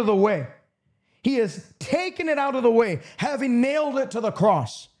it out of the way. He has taken it out of the way, having nailed it to the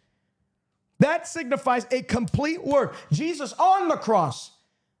cross. That signifies a complete work. Jesus on the cross,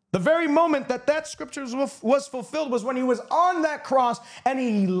 the very moment that scripture was fulfilled was when he was on that cross and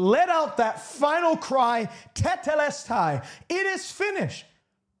he let out that final cry, tetelestai. It is finished.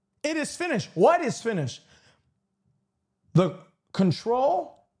 It is finished. What is finished? The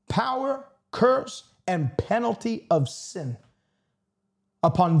control, power, curse, and penalty of sin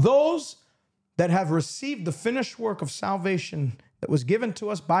upon those that have received the finished work of salvation that was given to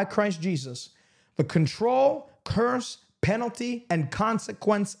us by Christ Jesus. The control, curse, penalty, and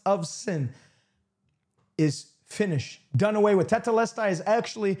consequence of sin is finished, done away with. Tetelestai is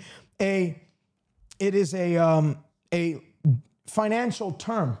actually a financial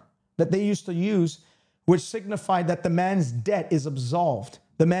term that they used to use, which signified that the man's debt is absolved.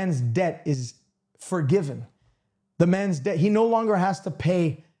 The man's debt is forgiven. The man's debt, he no longer has to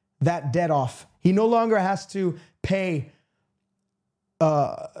pay that debt off. He no longer has to pay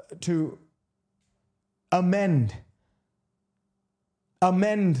to amend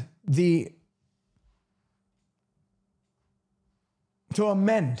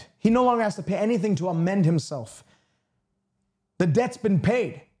He no longer has to pay anything to amend himself. The debt's been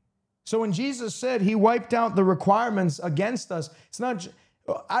paid. So when Jesus said he wiped out the requirements against us, it's not,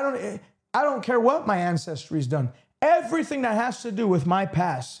 I don't care what my ancestry's done. Everything that has to do with my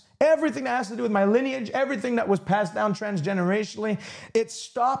past, everything that has to do with my lineage, everything that was passed down transgenerationally, it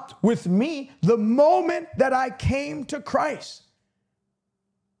stopped with me the moment that I came to Christ.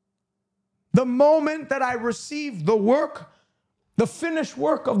 The moment that I received the work, the finished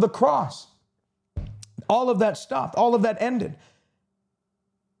work of the cross, all of that stopped. All of that ended.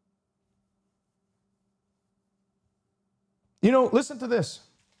 You know, listen to this.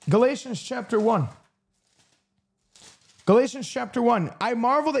 Galatians chapter 1. Galatians chapter 1. I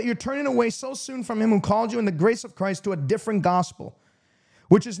marvel that you're turning away so soon from him who called you in the grace of Christ to a different gospel,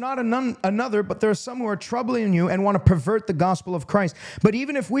 which is not another, but there are some who are troubling you and want to pervert the gospel of Christ. But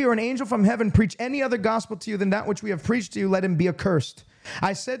even if we or an angel from heaven preach any other gospel to you than that which we have preached to you, let him be accursed.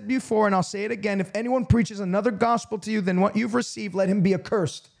 I said before, and I'll say it again, if anyone preaches another gospel to you than what you've received, let him be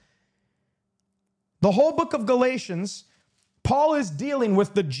accursed. The whole book of Galatians, Paul is dealing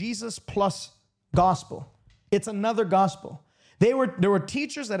with the Jesus plus gospel. It's another gospel. There were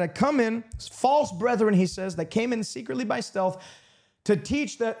teachers that had come in, false brethren, he says, that came in secretly by stealth to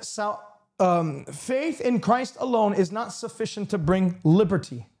teach that faith in Christ alone is not sufficient to bring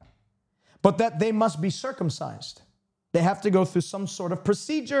liberty, but that they must be circumcised. They have to go through some sort of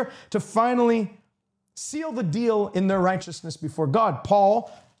procedure to finally seal the deal in their righteousness before God.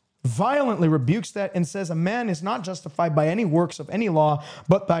 Paul violently rebukes that and says a man is not justified by any works of any law,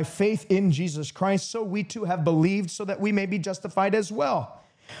 but by faith in Jesus Christ. So we too have believed so that we may be justified as well.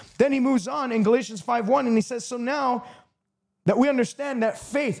 Then he moves on in Galatians 5:1 and he says, so now that we understand that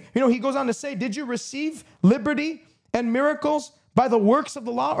faith, he goes on to say, did you receive liberty and miracles by the works of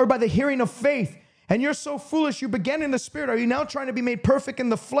the law or by the hearing of faith? And you're so foolish, you began in the spirit. Are you now trying to be made perfect in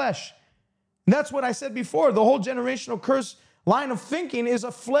the flesh? And that's what I said before. The whole generational curse line of thinking is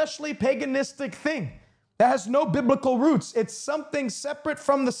a fleshly, paganistic thing that has no biblical roots. It's something separate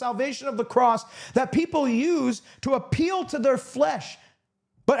from the salvation of the cross that people use to appeal to their flesh,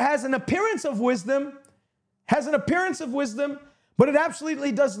 but has an appearance of wisdom, but it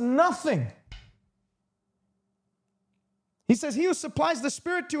absolutely does nothing. He says, he who supplies the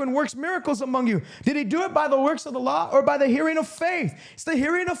Spirit to and works miracles among you, did he do it by the works of the law or by the hearing of faith? It's the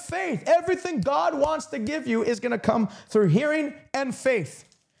hearing of faith. Everything God wants to give you is going to come through hearing and faith.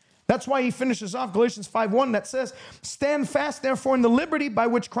 That's why he finishes off Galatians 5:1 that says, stand fast, therefore, in the liberty by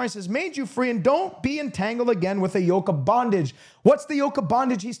which Christ has made you free, and don't be entangled again with a yoke of bondage. What's the yoke of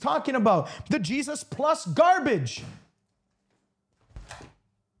bondage he's talking about? The Jesus plus garbage.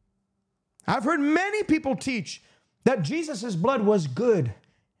 I've heard many people teach that Jesus' blood was good,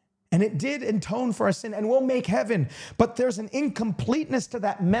 and it did atone for our sin and will make heaven. But there's an incompleteness to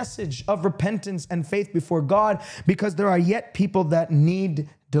that message of repentance and faith before God, because there are yet people that need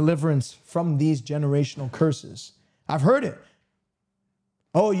deliverance from these generational curses. I've heard it.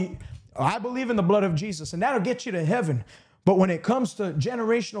 I believe in the blood of Jesus, and that'll get you to heaven. But when it comes to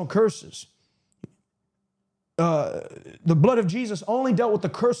generational curses, the blood of Jesus only dealt with the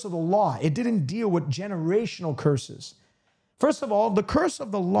curse of the law. It didn't deal with generational curses. First of all, the curse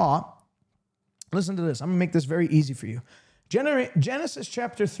of the law, listen to this. I'm going to make this very easy for you. Genesis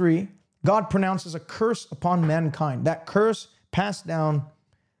chapter 3, God pronounces a curse upon mankind. That curse passed down,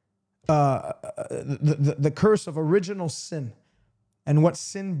 the curse of original sin, and what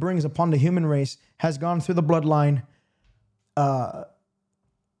sin brings upon the human race has gone through the bloodline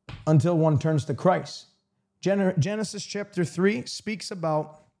until one turns to Christ. Genesis chapter 3 speaks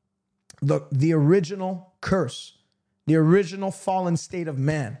about the original curse, the original fallen state of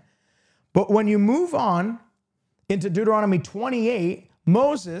man. But when you move on into Deuteronomy 28,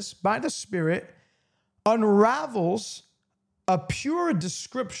 Moses, by the Spirit, unravels a pure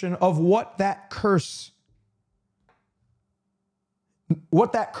description of what that curse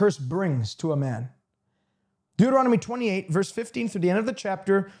brings to a man. Deuteronomy 28, verse 15 through the end of the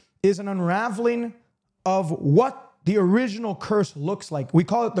chapter is an unraveling of what the original curse looks like. We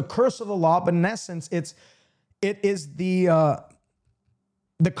call it the curse of the law, but in essence, it is the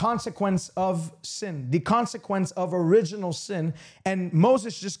consequence of sin, the consequence of original sin. And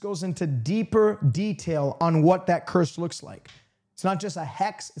Moses just goes into deeper detail on what that curse looks like. It's not just a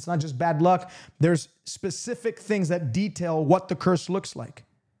hex. It's not just bad luck. There's specific things that detail what the curse looks like.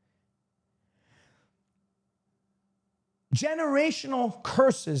 Generational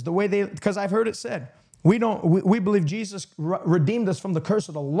curses, because I've heard it said, we believe Jesus redeemed us from the curse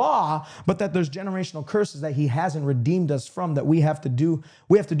of the law, but that there's generational curses that he hasn't redeemed us from, that we have to do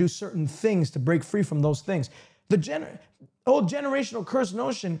certain things to break free from those things. The old generational curse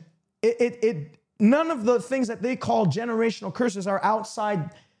notion, none of the things that they call generational curses are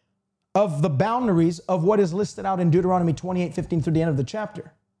outside of the boundaries of what is listed out in Deuteronomy 28:15 through the end of the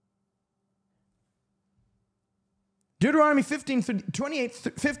chapter. Deuteronomy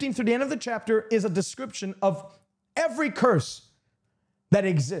 28:15 through the end of the chapter is a description of every curse that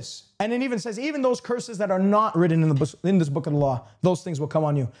exists. And it even says, even those curses that are not written in this book of the law, those things will come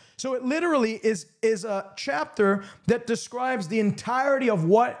on you. So it literally is a chapter that describes the entirety of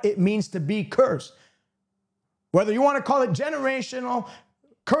what it means to be cursed. Whether you want to call it generational,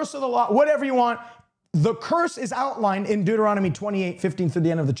 curse of the law, whatever you want, the curse is outlined in Deuteronomy 28:15 through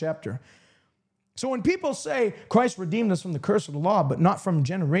the end of the chapter. So when people say Christ redeemed us from the curse of the law, but not from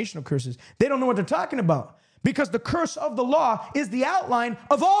generational curses, they don't know what they're talking about. Because the curse of the law is the outline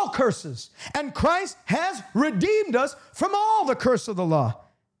of all curses. And Christ has redeemed us from all the curse of the law.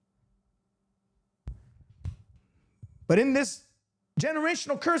 But in this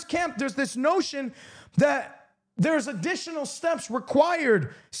generational curse camp, there's this notion that there's additional steps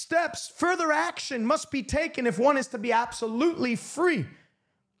required. Further action must be taken if one is to be absolutely free.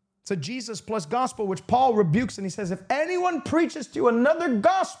 It's a Jesus plus gospel, which Paul rebukes, and he says, if anyone preaches to you another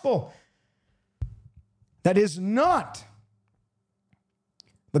gospel that is not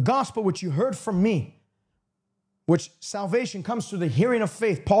the gospel which you heard from me, which salvation comes through the hearing of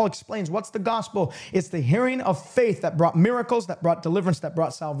faith. Paul explains what's the gospel. It's the hearing of faith that brought miracles, that brought deliverance, that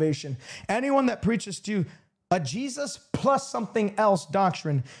brought salvation. Anyone that preaches to you a Jesus plus something else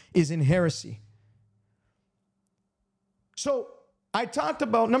doctrine is in heresy. So I talked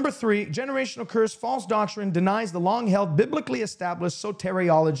about number 3, generational curse, false doctrine, denies the long-held, biblically established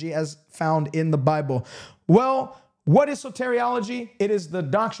soteriology as found in the Bible. Well, what is soteriology? It is the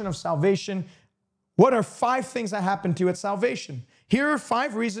doctrine of salvation. What are 5 things that happen to you at salvation? Here are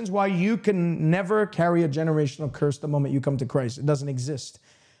 5 reasons why you can never carry a generational curse the moment you come to Christ. It doesn't exist.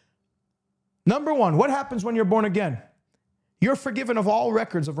 Number 1, what happens when you're born again? You're forgiven of all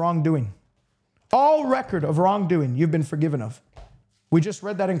records of wrongdoing. All record of wrongdoing you've been forgiven of. We just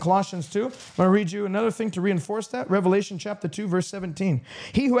read that in Colossians 2. I'm going to read you another thing to reinforce that. Revelation chapter 2, verse 17.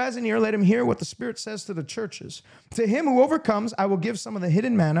 He who has an ear, let him hear what the Spirit says to the churches. To him who overcomes, I will give some of the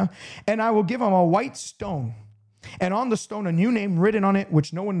hidden manna, and I will give him a white stone, and on the stone a new name written on it,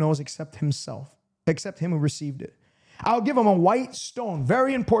 which no one knows except himself, except him who received it. I'll give him a white stone.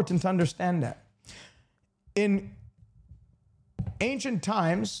 Very important to understand that. In ancient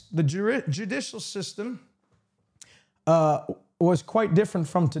times, the judicial system was quite different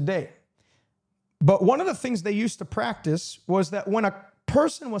from today. But one of the things they used to practice was that when a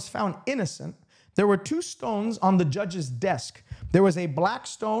person was found innocent, there were two stones on the judge's desk. There was a black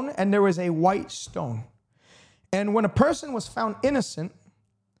stone and there was a white stone. And when a person was found innocent,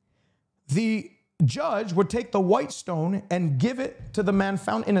 the judge would take the white stone and give it to the man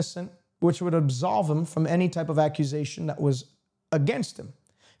found innocent, which would absolve him from any type of accusation that was against him.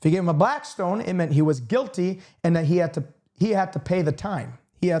 If he gave him a black stone, it meant he was guilty and that he had to pay the time.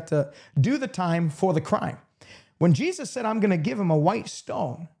 He had to do the time for the crime. When Jesus said, I'm going to give him a white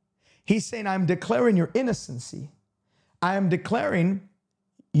stone, he's saying, I'm declaring your innocency. I am declaring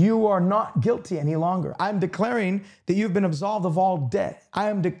you are not guilty any longer. I'm declaring that you've been absolved of all debt. I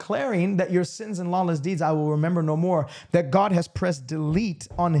am declaring that your sins and lawless deeds I will remember no more. That God has pressed delete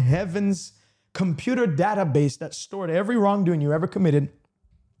on heaven's computer database that stored every wrongdoing you ever committed.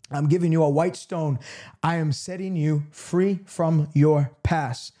 I'm giving you a white stone. I am setting you free from your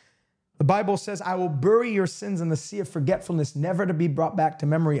past. The Bible says, I will bury your sins in the sea of forgetfulness, never to be brought back to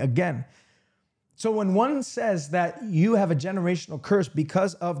memory again. So when one says that you have a generational curse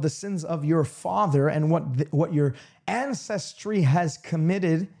because of the sins of your father and what your ancestry has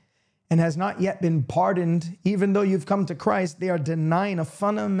committed and has not yet been pardoned, even though you've come to Christ, they are denying a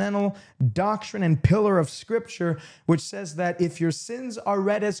fundamental doctrine and pillar of Scripture, which says that if your sins are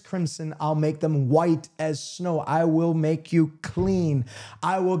red as crimson, I'll make them white as snow. I will make you clean.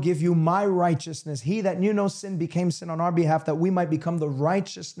 I will give you my righteousness. He that knew no sin became sin on our behalf, that we might become the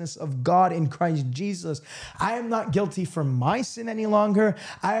righteousness of God in Christ Jesus. I am not guilty for my sin any longer.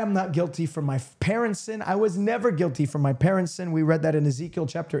 I am not guilty for my parents' sin. I was never guilty for my parents' sin. We read that in Ezekiel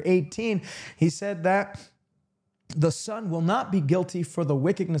chapter 18. He said that the son will not be guilty for the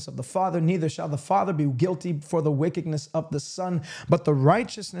wickedness of the father, neither shall the father be guilty for the wickedness of the son, but the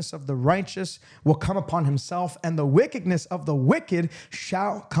righteousness of the righteous will come upon himself, and the wickedness of the wicked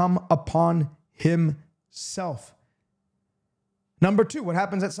shall come upon himself. Number two, what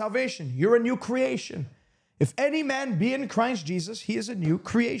happens at salvation? You're a new creation. If any man be in Christ Jesus, he is a new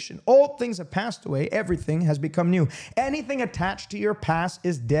creation. Old things have passed away. Everything has become new. Anything attached to your past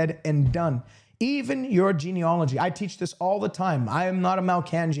is dead and done. Even your genealogy. I teach this all the time. I am not a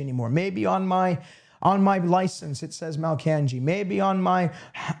Malkanji anymore. Maybe on my license, it says Malkanji. Maybe on my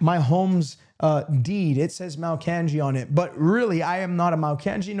home's deed, it says Malkanji on it. But really, I am not a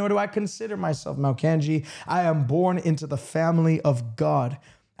Malkanji, nor do I consider myself Malkanji. I am born into the family of God.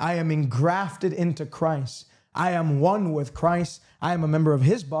 I am engrafted into Christ. I am one with Christ. I am a member of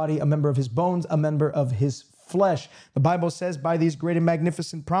his body, a member of his bones, a member of his flesh. The Bible says, by these great and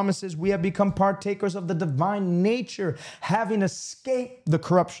magnificent promises, we have become partakers of the divine nature, having escaped the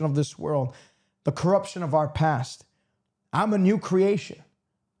corruption of this world, the corruption of our past. I'm a new creation.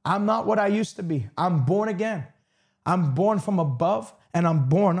 I'm not what I used to be. I'm born again. I'm born from above, and I'm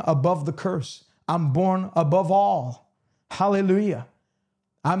born above the curse. I'm born above all. Hallelujah.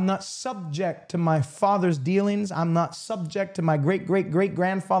 I'm not subject to my father's dealings. I'm not subject to my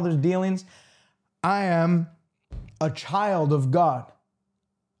great-great-great-grandfather's dealings. I am a child of God.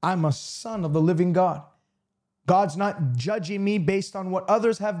 I'm a son of the living God. God's not judging me based on what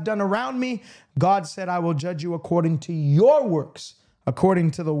others have done around me. God said, I will judge you according to your works,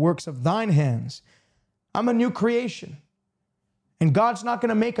 according to the works of thine hands. I'm a new creation. And God's not going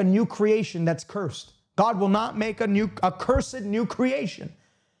to make a new creation that's cursed. God will not make a cursed new creation.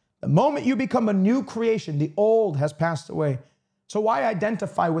 The moment you become a new creation, the old has passed away. So why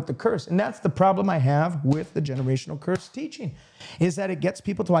identify with the curse? And that's the problem I have with the generational curse teaching, is that it gets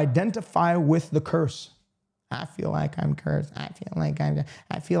people to identify with the curse. I feel like I'm cursed. I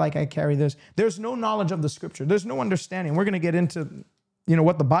feel like I carry this. There's no knowledge of the Scripture. There's no understanding. We're going to get into,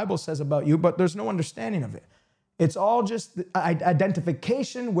 what the Bible says about you, but there's no understanding of it. It's all just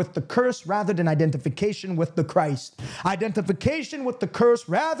identification with the curse rather than identification with the Christ. Identification with the curse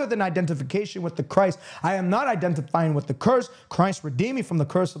rather than identification with the Christ. I am not identifying with the curse. Christ redeemed me from the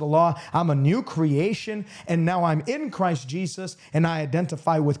curse of the law. I'm a new creation, and now I'm in Christ Jesus, and I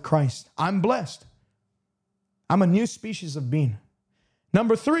identify with Christ. I'm blessed. I'm a new species of being.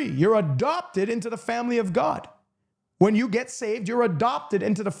 Number three, you're adopted into the family of God. When you get saved, you're adopted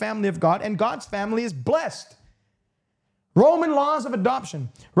into the family of God, and God's family is blessed. Roman laws of adoption.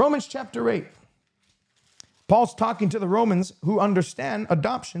 Romans chapter 8. Paul's talking to the Romans who understand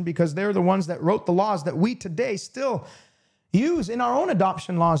adoption because they're the ones that wrote the laws that we today still use in our own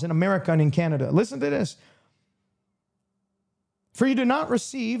adoption laws in America and in Canada. Listen to this. For you do not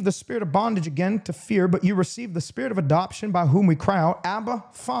receive the spirit of bondage again to fear, but you receive the spirit of adoption by whom we cry out, Abba,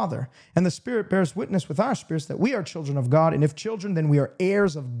 Father. And the Spirit bears witness with our spirits that we are children of God. And if children, then we are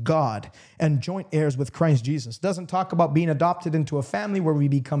heirs of God and joint heirs with Christ Jesus. Doesn't talk about being adopted into a family where we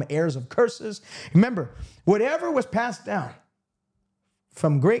become heirs of curses. Remember, whatever was passed down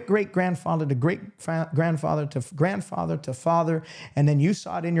from great-great-grandfather to great-grandfather to father, and then you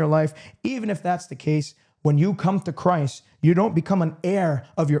saw it in your life, even if that's the case, when you come to Christ, you don't become an heir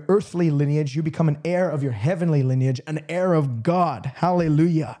of your earthly lineage. You become an heir of your heavenly lineage, an heir of God.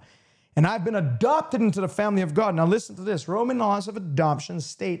 Hallelujah. And I've been adopted into the family of God. Now listen to this. Roman laws of adoption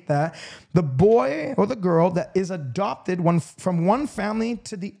state that the boy or the girl that is adopted from one family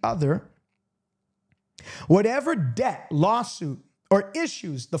to the other, whatever debt, lawsuit, or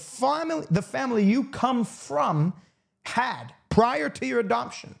issues the family you come from had prior to your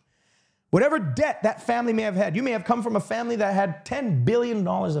adoption, whatever debt that family may have had, you may have come from a family that had $10 billion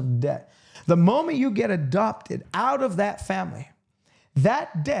of debt. The moment you get adopted out of that family,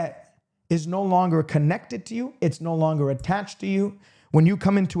 that debt is no longer connected to you. It's no longer attached to you. When you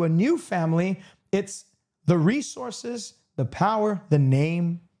come into a new family, it's the resources, the power, the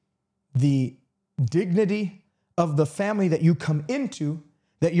name, the dignity of the family that you come into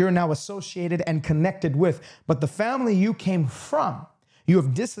that you're now associated and connected with. But the family you came from, you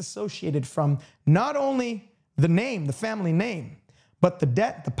have disassociated from not only the name, the family name, but the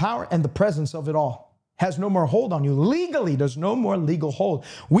debt, the power, and the presence of it all. Has no more hold on you. Legally, there's no more legal hold.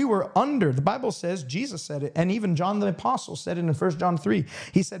 We were under, the Bible says, Jesus said it, and even John the Apostle said it in 1 John 3.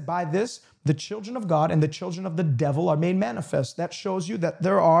 He said, by this, the children of God and the children of the devil are made manifest. That shows you that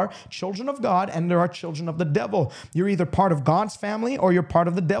there are children of God and there are children of the devil. You're either part of God's family or you're part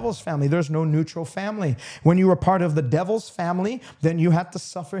of the devil's family. There's no neutral family. When you were part of the devil's family, then you had to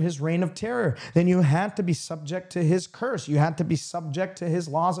suffer his reign of terror. Then you had to be subject to his curse. You had to be subject to his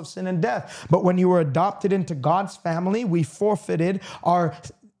laws of sin and death. But when you were adopted into God's family, we forfeited our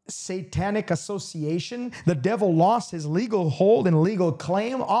satanic association. The devil lost his legal hold and legal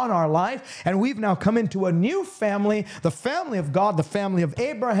claim on our life, and we've now come into a new family, the family of God, the family of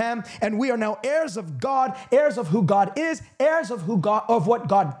Abraham, and we are now heirs of God, heirs of who God is, heirs of what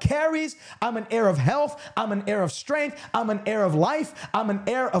God carries. I'm an heir of health, I'm an heir of strength, I'm an heir of life, I'm an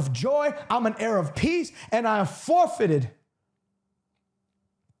heir of joy, I'm an heir of peace, and I have forfeited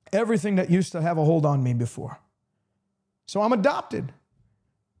everything that used to have a hold on me before. So I'm adopted.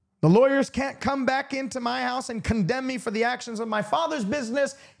 The lawyers can't come back into my house and condemn me for the actions of my father's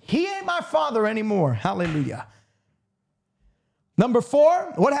business. He ain't my father anymore. Hallelujah. Number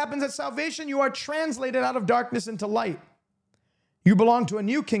 4, what happens at salvation? You are translated out of darkness into light. You belong to a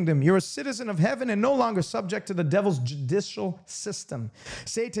new kingdom. You're a citizen of heaven and no longer subject to the devil's judicial system.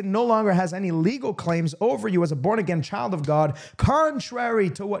 Satan no longer has any legal claims over you as a born-again child of God, contrary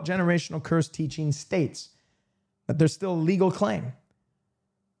to what generational curse teaching states, that there's still a legal claim.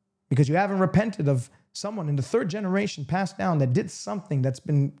 Because you haven't repented of someone in the 3rd generation passed down that did something that's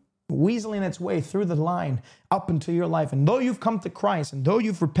been weaseling its way through the line up into your life. And though you've come to Christ, and though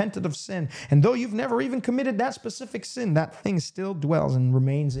you've repented of sin, and though you've never even committed that specific sin, that thing still dwells and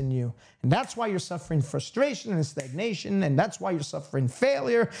remains in you. And that's why you're suffering frustration and stagnation, and that's why you're suffering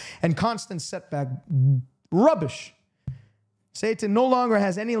failure and constant setback. Rubbish. Satan no longer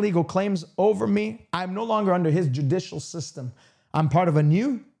has any legal claims over me. I'm no longer under his judicial system. I'm part of a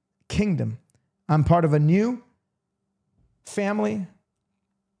new kingdom. I'm part of a new family,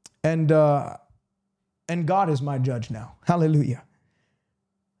 and God is my judge now. Hallelujah.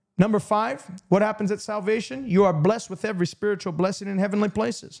 Number 5, what happens at salvation? You are blessed with every spiritual blessing in heavenly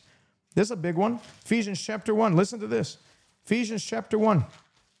places. This is a big one. Ephesians chapter 1. Listen to this. Ephesians chapter 1.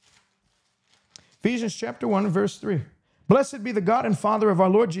 Ephesians chapter 1, verse 3. Blessed be the God and Father of our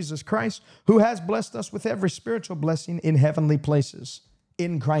Lord Jesus Christ, who has blessed us with every spiritual blessing in heavenly places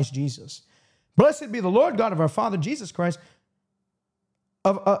in Christ Jesus. Blessed be the Lord God of our Father Jesus Christ,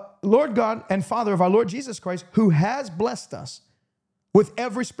 Lord God and Father of our Lord Jesus Christ, who has blessed us with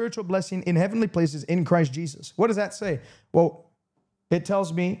every spiritual blessing in heavenly places in Christ Jesus. What does that say? Well, it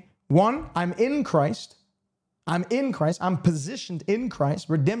tells me, 1, I'm in Christ. I'm in Christ. I'm positioned in Christ.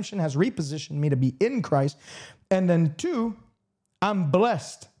 Redemption has repositioned me to be in Christ. And then 2, I'm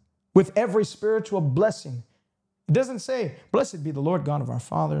blessed with every spiritual blessing. It doesn't say, blessed be the Lord God of our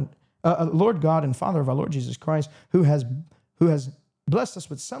Father, Lord God and Father of our Lord Jesus Christ, who has blessed us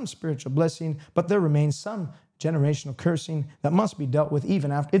with some spiritual blessing, but there remains some generational cursing that must be dealt with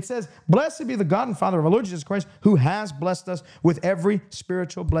even after. It says, blessed be the God and Father of our Lord Jesus Christ, who has blessed us with every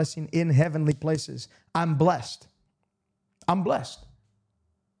spiritual blessing in heavenly places. I'm blessed. I'm blessed.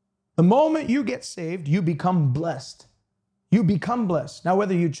 The moment you get saved, you become blessed. You become blessed. Now,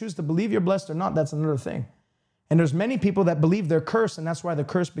 whether you choose to believe you're blessed or not, that's another thing. And there's many people that believe they're cursed, and that's why the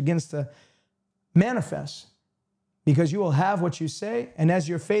curse begins to manifest. Because you will have what you say, and as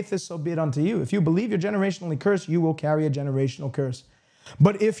your faith is, so be it unto you. If you believe you're generationally cursed, you will carry a generational curse.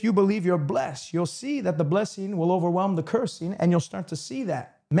 But if you believe you're blessed, you'll see that the blessing will overwhelm the cursing, and you'll start to see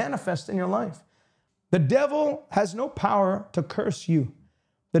that manifest in your life. The devil has no power to curse you.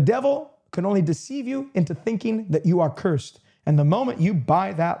 The devil can only deceive you into thinking that you are cursed. And the moment you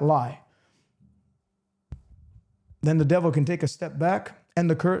buy that lie, then the devil can take a step back, and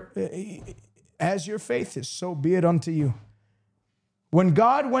as your faith is, so be it unto you. When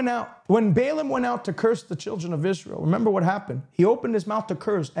Balaam went out to curse the children of Israel, remember what happened? He opened his mouth to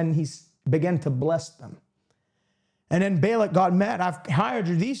curse, and he began to bless them. And then Balak got mad. I've hired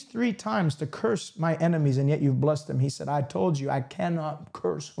you these 3 times to curse my enemies, and yet you've blessed them. He said, I told you, I cannot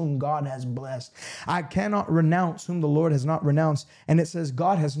curse whom God has blessed. I cannot renounce whom the Lord has not renounced. And it says,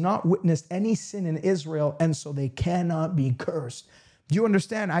 God has not witnessed any sin in Israel, and so they cannot be cursed. Do you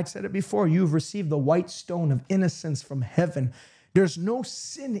understand? I said it before. You've received the white stone of innocence from heaven. There's no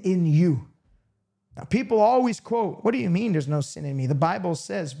sin in you. Now, people always quote, what do you mean there's no sin in me? The Bible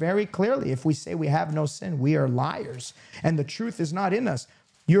says very clearly, if we say we have no sin, we are liars, and the truth is not in us.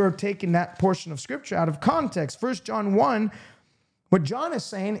 You're taking that portion of Scripture out of context. 1 John 1, what John is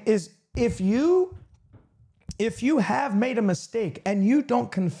saying is, if you have made a mistake and you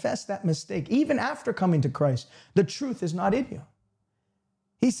don't confess that mistake, even after coming to Christ, the truth is not in you.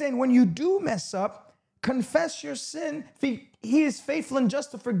 He's saying when you do mess up, confess your sin. He is faithful and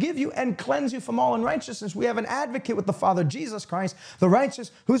just to forgive you and cleanse you from all unrighteousness. We have an advocate with the Father, Jesus Christ, the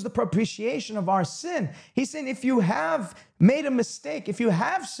righteous, who's the propitiation of our sin. He's saying if you have made a mistake, if you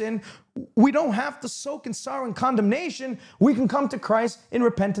have sinned, we don't have to soak in sorrow and condemnation. We can come to Christ in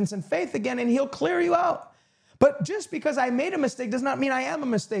repentance and faith again, and he'll clear you out. But just because I made a mistake does not mean I am a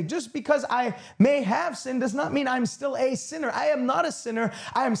mistake. Just because I may have sinned does not mean I'm still a sinner. I am not a sinner.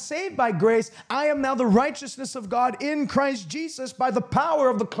 I am saved by grace. I am now the righteousness of God in Christ Jesus by the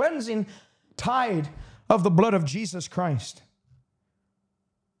power of the cleansing tide of the blood of Jesus Christ.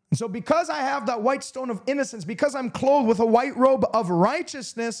 And so because I have that white stone of innocence, because I'm clothed with a white robe of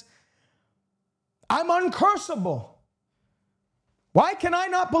righteousness, I'm uncursable. Why can I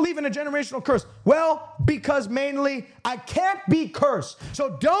not believe in a generational curse? Well, because mainly I can't be cursed.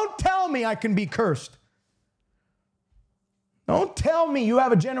 So don't tell me I can be cursed. Don't tell me you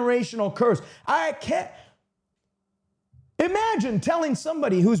have a generational curse. I can't. Imagine telling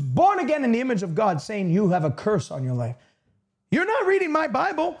somebody who's born again in the image of God saying you have a curse on your life. You're not reading my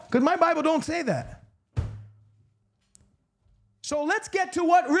Bible, because my Bible don't say that. So let's get to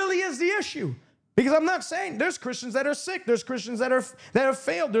what really is the issue. Because I'm not saying there's Christians that are sick. There's Christians that have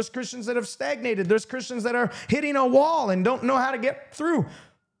failed. There's Christians that have stagnated. There's Christians that are hitting a wall and don't know how to get through.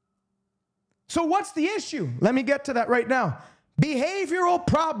 So what's the issue? Let me get to that right now. Behavioral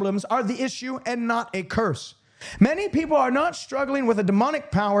problems are the issue and not a curse. Many people are not struggling with a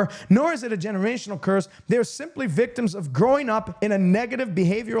demonic power, nor is it a generational curse. They're simply victims of growing up in a negative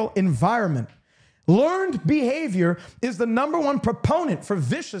behavioral environment. Learned behavior is the number one proponent for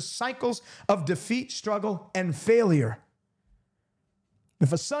vicious cycles of defeat, struggle, and failure.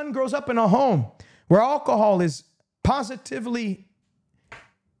 If a son grows up in a home where alcohol is seen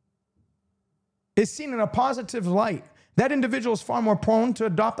in a positive light, that individual is far more prone to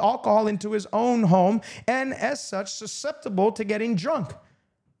adopt alcohol into his own home and, as such, susceptible to getting drunk.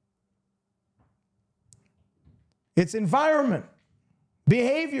 It's environment,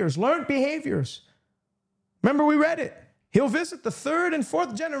 behaviors, learned behaviors. Remember, we read it. He'll visit the 3rd and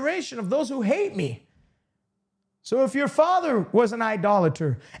 4th generation of those who hate me. So if your father was an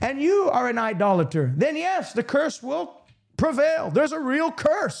idolater and you are an idolater, then yes, the curse will prevail. There's a real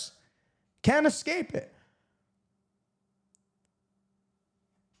curse. Can't escape it.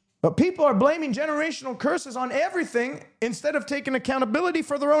 But people are blaming generational curses on everything instead of taking accountability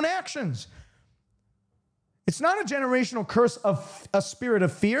for their own actions. It's not a generational curse of a spirit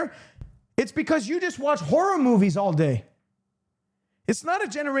of fear. It's because you just watch horror movies all day. It's not a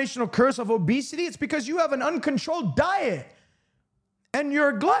generational curse of obesity. It's because you have an uncontrolled diet and you're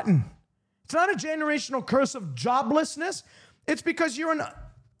a glutton. It's not a generational curse of joblessness. It's because you're an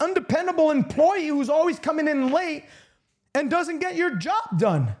undependable employee who's always coming in late and doesn't get your job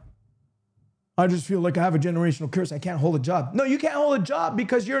done. I just feel like I have a generational curse. I can't hold a job. No, you can't hold a job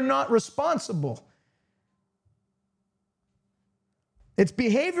because you're not responsible. It's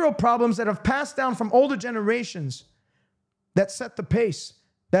behavioral problems that have passed down from older generations that set the pace.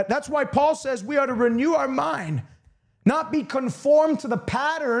 That's why Paul says we are to renew our mind, not be conformed to the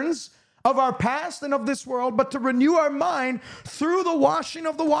patterns of our past and of this world, but to renew our mind through the washing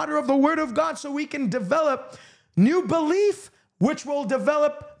of the water of the Word of God so we can develop new belief, which will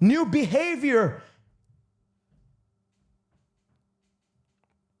develop new behavior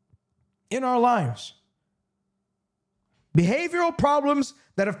in our lives. Behavioral problems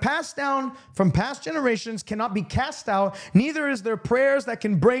that have passed down from past generations cannot be cast out. Neither is there prayers that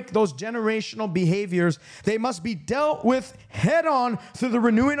can break those generational behaviors. They must be dealt with head on through the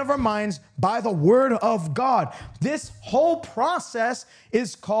renewing of our minds by the Word of God. This whole process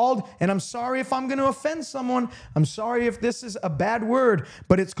is called, and I'm sorry if I'm going to offend someone, I'm sorry if this is a bad word,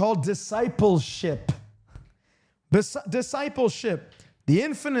 but it's called discipleship. Discipleship, the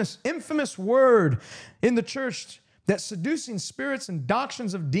infamous word in the church that seducing spirits and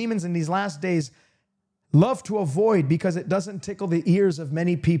doctrines of demons in these last days love to avoid because it doesn't tickle the ears of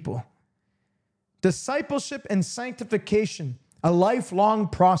many people. Discipleship and sanctification, a lifelong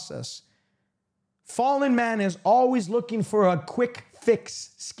process. Fallen man is always looking for a quick fix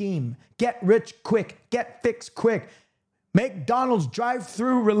scheme. Get rich quick, get fixed quick. McDonald's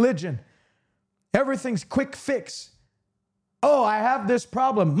drive-through religion. Everything's quick fix. Oh, I have this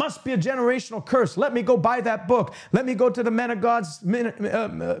problem. Must be a generational curse. Let me go buy that book. Let me go to the Men of God's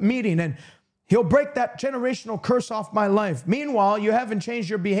meeting and he'll break that generational curse off my life. Meanwhile, you haven't changed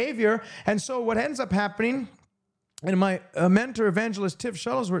your behavior. And so what ends up happening, and my mentor, evangelist Tiff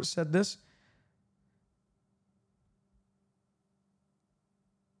Shuttlesworth said this,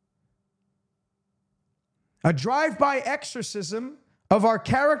 a drive-by exorcism of our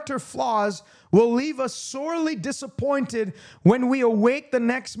character flaws will leave us sorely disappointed when we awake the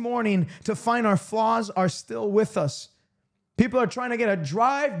next morning to find our flaws are still with us. People are trying to get a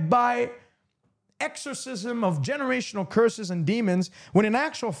drive-by exorcism of generational curses and demons, when in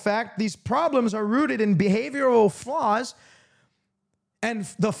actual fact, these problems are rooted in behavioral flaws and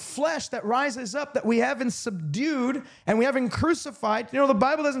the flesh that rises up that we haven't subdued and we haven't crucified. You know, the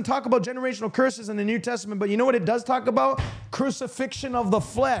Bible doesn't talk about generational curses in the New Testament, but you know what it does talk about? Crucifixion of the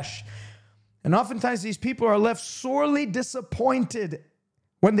flesh. And oftentimes these people are left sorely disappointed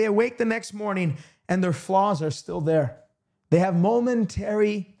when they awake the next morning and their flaws are still there. They have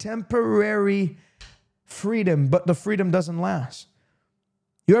momentary, temporary freedom, but the freedom doesn't last.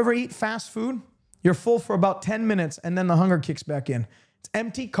 You ever eat fast food? You're full for about 10 minutes and then the hunger kicks back in. It's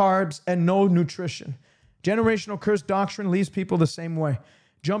empty carbs and no nutrition. Generational curse doctrine leaves people the same way.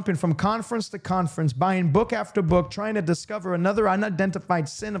 Jumping from conference to conference, buying book after book, trying to discover another unidentified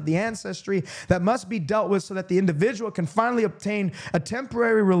sin of the ancestry that must be dealt with so that the individual can finally obtain a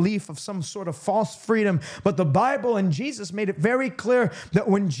temporary relief of some sort of false freedom. But the Bible and Jesus made it very clear that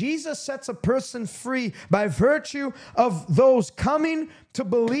when Jesus sets a person free by virtue of those coming to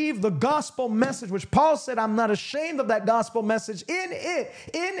believe the gospel message, which Paul said, I'm not ashamed of that gospel message. In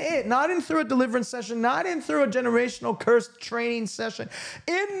it, not in through a deliverance session, not in through a generational curse training session.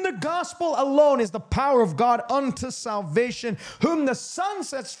 In the gospel alone is the power of God unto salvation. Whom the Son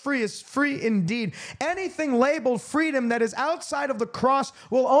sets free is free indeed. Anything labeled freedom that is outside of the cross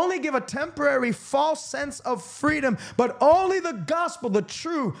will only give a temporary false sense of freedom, but only the gospel, the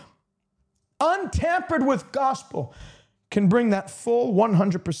true, untampered with gospel, can bring that full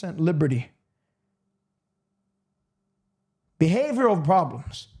 100% liberty. Behavioral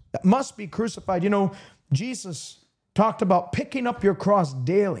problems that must be crucified. You know, Jesus talked about picking up your cross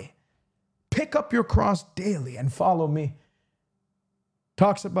daily. Pick up your cross daily and follow me.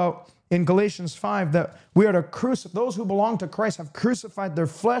 Talks about in Galatians 5 that we are to crucify, those who belong to Christ have crucified their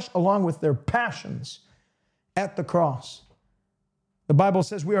flesh along with their passions at the cross. The Bible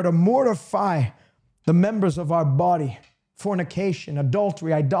says we are to mortify the members of our body. Fornication,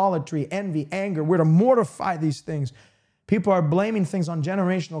 adultery, idolatry, envy, anger. We're to mortify these things. People are blaming things on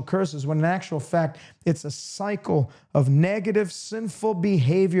generational curses when in actual fact, it's a cycle of negative, sinful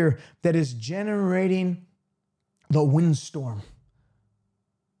behavior that is generating the windstorm.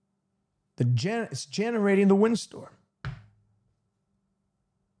 It's generating the windstorm.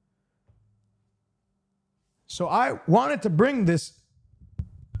 So I wanted to bring this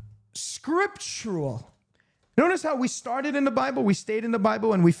scriptural. Notice how we started in the Bible, we stayed in the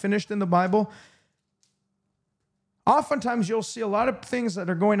Bible, and we finished in the Bible. Oftentimes you'll see a lot of things that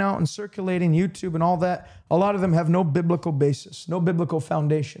are going out and circulating YouTube and all that. A lot of them have no biblical basis, no biblical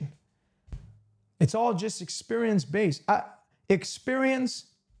foundation. It's all just experience-based. Experience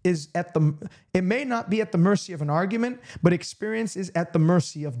is it may not be at the mercy of an argument, but experience is at the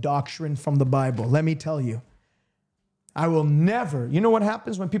mercy of doctrine from the Bible. Let me tell you. I will never, you know what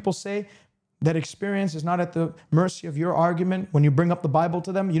happens when people say that experience is not at the mercy of your argument when you bring up the Bible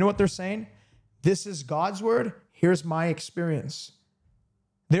to them? You know what they're saying? This is God's word. Here's my experience.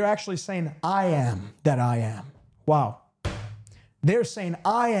 They're actually saying, I am that I am. Wow. They're saying,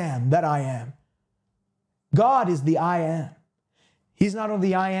 I am that I am. God is the I am. He's not only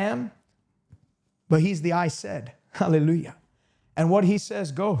the I am, but he's the I said. Hallelujah. And what he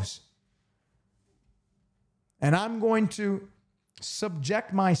says goes. And I'm going to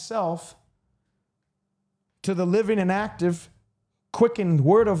subject myself to the living and active, quickened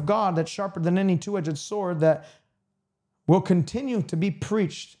word of God that's sharper than any two-edged sword that will continue to be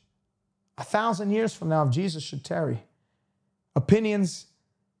preached 1,000 years from now if Jesus should tarry. Opinions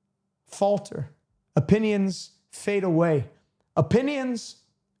falter. Opinions fade away. Opinions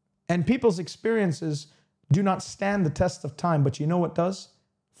and people's experiences do not stand the test of time. But you know what does?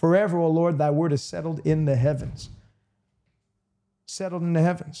 Forever, O Lord, thy word is settled in the heavens. Settled in the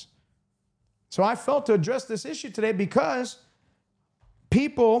heavens. So I felt to address this issue today because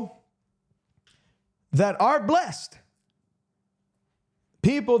people that are blessed,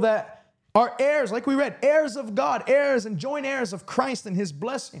 people that are heirs, like we read, heirs of God, heirs and joint heirs of Christ and his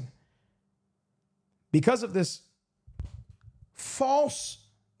blessing, because of this false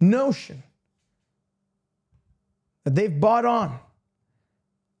notion that they've bought on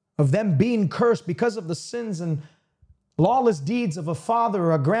of them being cursed because of the sins and lawless deeds of a father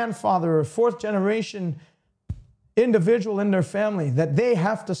or a grandfather or a fourth generation individual in their family, that they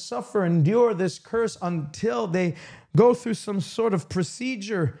have to suffer, endure this curse until they go through some sort of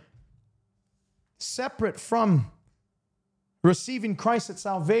procedure separate from receiving Christ at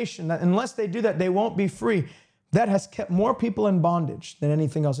salvation, that unless they do that, they won't be free. That has kept more people in bondage than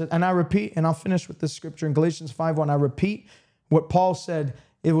anything else. And I repeat, and I'll finish with this scripture in Galatians 5:1. I repeat what Paul said.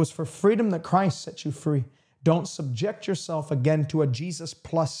 It was for freedom that Christ set you free. Don't subject yourself again to a Jesus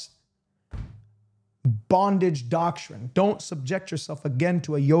plus bondage doctrine. Don't subject yourself again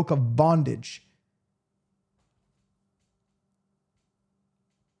to a yoke of bondage.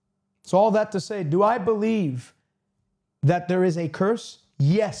 So all that to say, do I believe that there is a curse?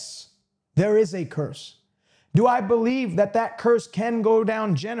 Yes, there is a curse. Do I believe that that curse can go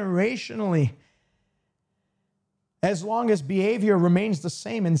down generationally as long as behavior remains the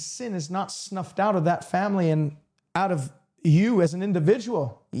same and sin is not snuffed out of that family and out of you as an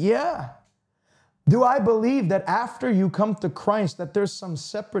individual? Yeah. Do I believe that after you come to Christ that there's some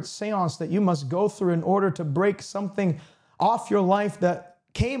separate seance that you must go through in order to break something off your life that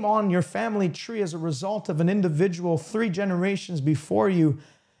came on your family tree as a result of an individual 3 generations before you,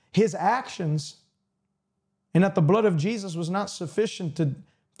 his actions, and that the blood of Jesus was not sufficient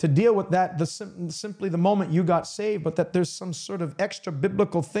to deal with that simply the moment you got saved, but that there's some sort of extra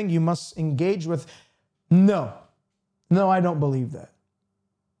biblical thing you must engage with? No, I don't believe that.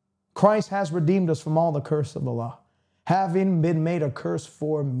 Christ has redeemed us from all the curse of the law, having been made a curse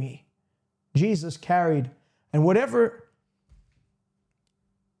for me. Jesus carried, and whatever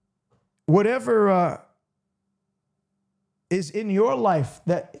is in your life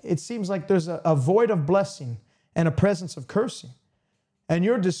that it seems like there's a void of blessing and a presence of cursing, and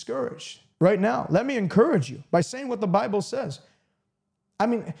you're discouraged right now, let me encourage you by saying what the Bible says. I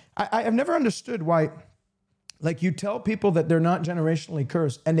mean, I've never understood why, like, you tell people that they're not generationally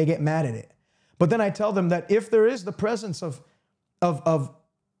cursed and they get mad at it. But then I tell them that if there is the presence of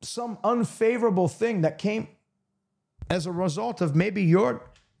some unfavorable thing that came as a result of maybe your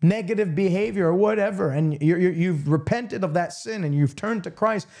negative behavior or whatever, and you've repented of that sin and you've turned to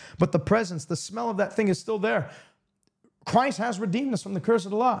Christ, but the presence, the smell of that thing is still there. Christ has redeemed us from the curse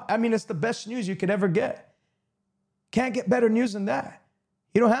of the law. I mean, it's the best news you could ever get. Can't get better news than that.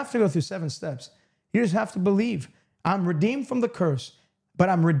 You don't have to go through 7 steps. You just have to believe. I'm redeemed from the curse, but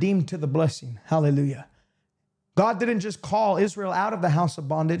I'm redeemed to the blessing. Hallelujah. God didn't just call Israel out of the house of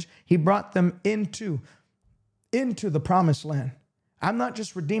bondage. He brought them into the promised land. I'm not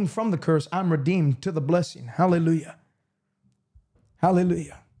just redeemed from the curse. I'm redeemed to the blessing. Hallelujah.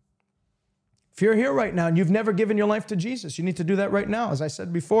 Hallelujah. If you're here right now and you've never given your life to Jesus, you need to do that right now. As I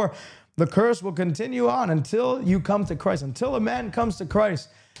said before, the curse will continue on until you come to Christ. Until a man comes to Christ,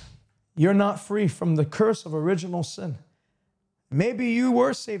 you're not free from the curse of original sin. Maybe you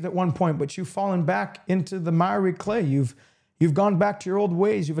were saved at one point, but you've fallen back into the miry clay. You've gone back to your old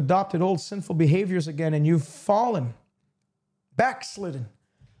ways. You've adopted old sinful behaviors again, and you've fallen, backslidden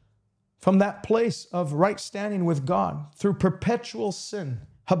from that place of right standing with God through perpetual sin,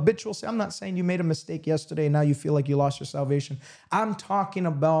 habitual sin. I'm not saying you made a mistake yesterday and now you feel like you lost your salvation. I'm talking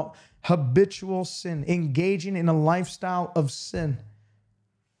about habitual sin, engaging in a lifestyle of sin.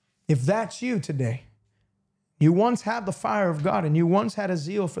 If that's you today, you once had the fire of God and you once had a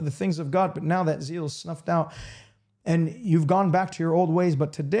zeal for the things of God, but now that zeal is snuffed out and you've gone back to your old ways.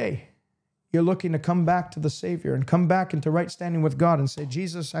 But today you're looking to come back to the Savior and come back into right standing with God and say,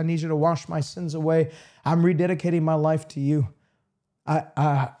 Jesus, I need you to wash my sins away. I'm rededicating my life to you.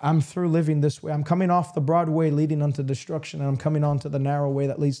 I'm through living this way. I'm coming off the broad way leading unto destruction, and I'm coming onto the narrow way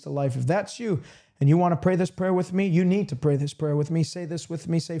that leads to life. If that's you and you want to pray this prayer with me, you need to pray this prayer with me. Say this with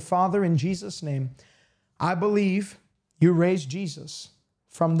me. Say, Father, in Jesus' name, I believe you raised Jesus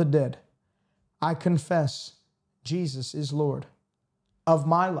from the dead. I confess Jesus is Lord of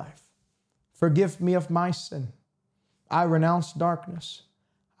my life. Forgive me of my sin. I renounce darkness.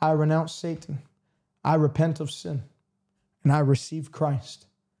 I renounce Satan. I repent of sin. And I receive Christ.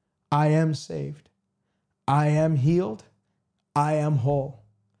 I am saved. I am healed. I am whole.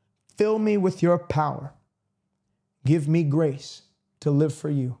 Fill me with your power. Give me grace to live for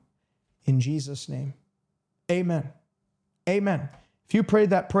you. In Jesus' name, amen. Amen. If you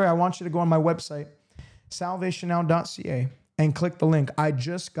prayed that prayer, I want you to go on my website, salvationnow.ca, and click the link, I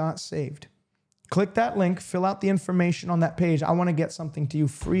just got saved. Click that link, fill out the information on that page. I want to get something to you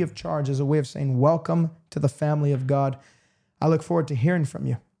free of charge as a way of saying, welcome to the family of God. I look forward to hearing from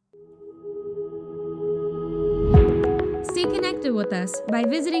you. Stay connected with us by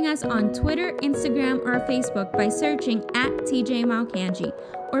visiting us on Twitter, Instagram, or Facebook by searching @TJ Malkanji,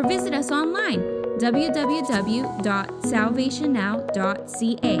 or visit us online,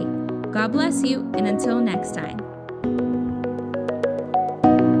 www.salvationnow.ca. God bless you, and until next time.